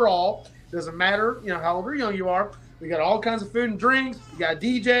tailgate for all. Doesn't matter, how old or young you are. We got all kinds of food and drinks. We got a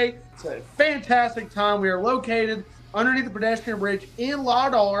DJ. It's a fantastic time. We are located underneath the pedestrian bridge in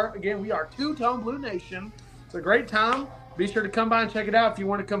Ladar. Again, we are Two-Tone Blue Nation. It's a great time. Be sure to come by and check it out if you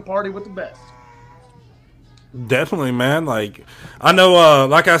want to come party with the best. Definitely, man. Like, I know,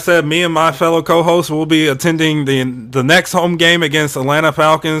 like I said, me and my fellow co-hosts will be attending the next home game against Atlanta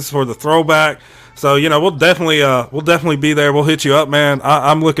Falcons for the throwback. So, we'll definitely be there. We'll hit you up, man.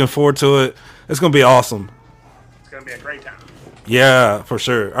 I'm looking forward to it. It's gonna be awesome. It's gonna be a great time. Yeah, for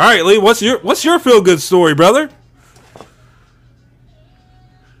sure. All right, Lee, what's your feel good story, brother?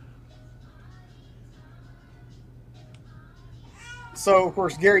 So, of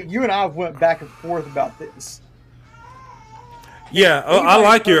course, Gary, you and I went back and forth about this. Yeah, I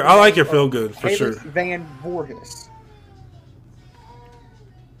like your feel good for sure. Van Voorhis.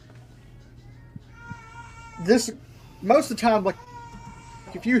 This, most of the time, like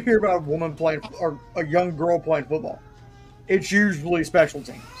if you hear about a woman playing or a young girl playing football, it's usually special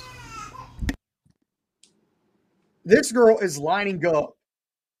teams. This girl is lining up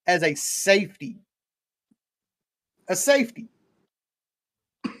as a safety. A safety.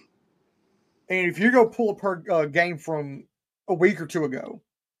 And if you go pull up her game from a week or two ago,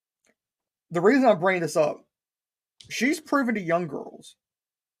 the reason I'm bringing this up, she's proven to young girls,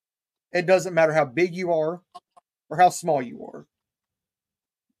 it doesn't matter how big you are or how small you are.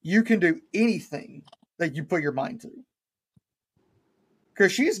 You can do anything that you put your mind to.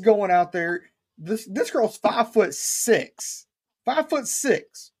 Because she's going out there. This girl's 5'6",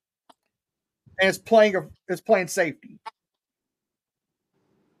 5'6", and is playing safety.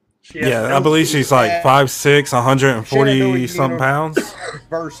 Yeah, I believe she's like 5'6", 140 something pounds.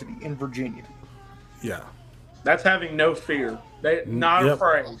 University in Virginia. Yeah, that's having no fear. They not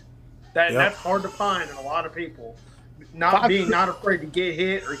afraid. That's hard to find in a lot of people. Not afraid to get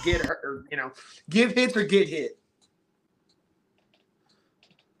hit or get hurt, or give hits or get hit.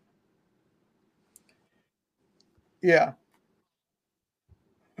 Yeah,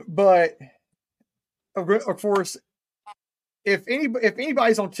 but of course, if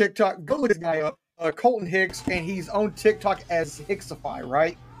anybody's on TikTok, go look this guy up, Colton Hicks, and he's on TikTok as Hicksify,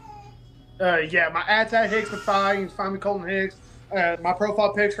 right? Yeah, my ad's at Hicksify. You can find me Colton Hicks. My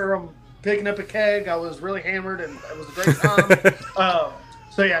profile picture, I'm picking up a keg. I was really hammered, and it was a great time.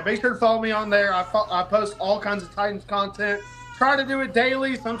 So yeah, make sure to follow me on there. I post all kinds of Titans content. Try to do it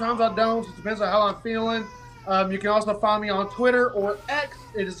daily. Sometimes I don't. It depends on how I'm feeling. You can also find me on Twitter or X.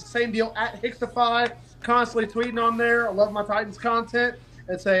 It is the same deal at Hicksify. Constantly tweeting on there. I love my Titans content.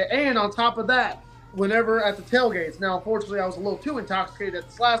 And on top of that, whenever at the tailgates. Now, unfortunately, I was a little too intoxicated at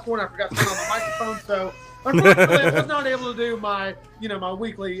this last one. I forgot to turn on my microphone, so unfortunately, I was not able to do my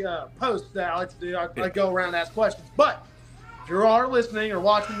weekly post that I like to do. I go around and ask questions. But if you are listening or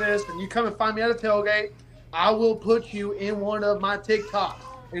watching this, and you come and find me at a tailgate, I will put you in one of my TikToks,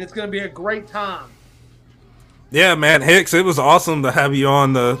 and it's going to be a great time. Yeah, man, Hicks, it was awesome to have you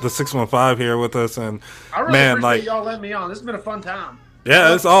on the 615 here with us, and I really appreciate y'all letting me on. This has been a fun time.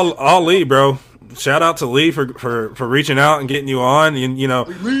 Yeah, it's all Lee, bro. Shout out to Lee for reaching out and getting you on. And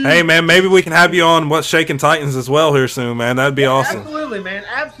hey man, maybe we can have you on What's Shaking Titans as well here soon, man. That'd be awesome. Absolutely, man.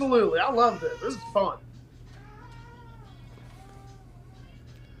 Absolutely. I love this. This is fun.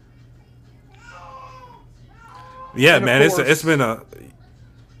 Yeah, man. It's been a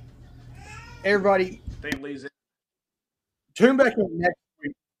everybody. Tune back in next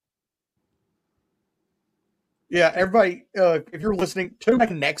week. Yeah, everybody, if you're listening, tune back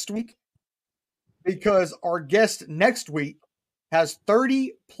next week because our guest next week has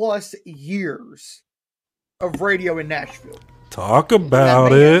 30-plus years of radio in Nashville. Talk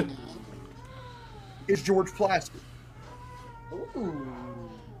about it. It's George Plaster. Ooh,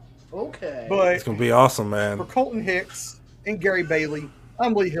 okay. But it's going to be awesome, man. For Colton Hicks and Gary Bailey,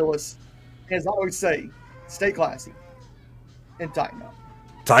 I'm Lee Hillis. As I always say, stay classy and tighten up.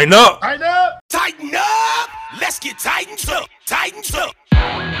 Tighten up. Tighten up. Tighten up. Let's get tightened up. Tightened up.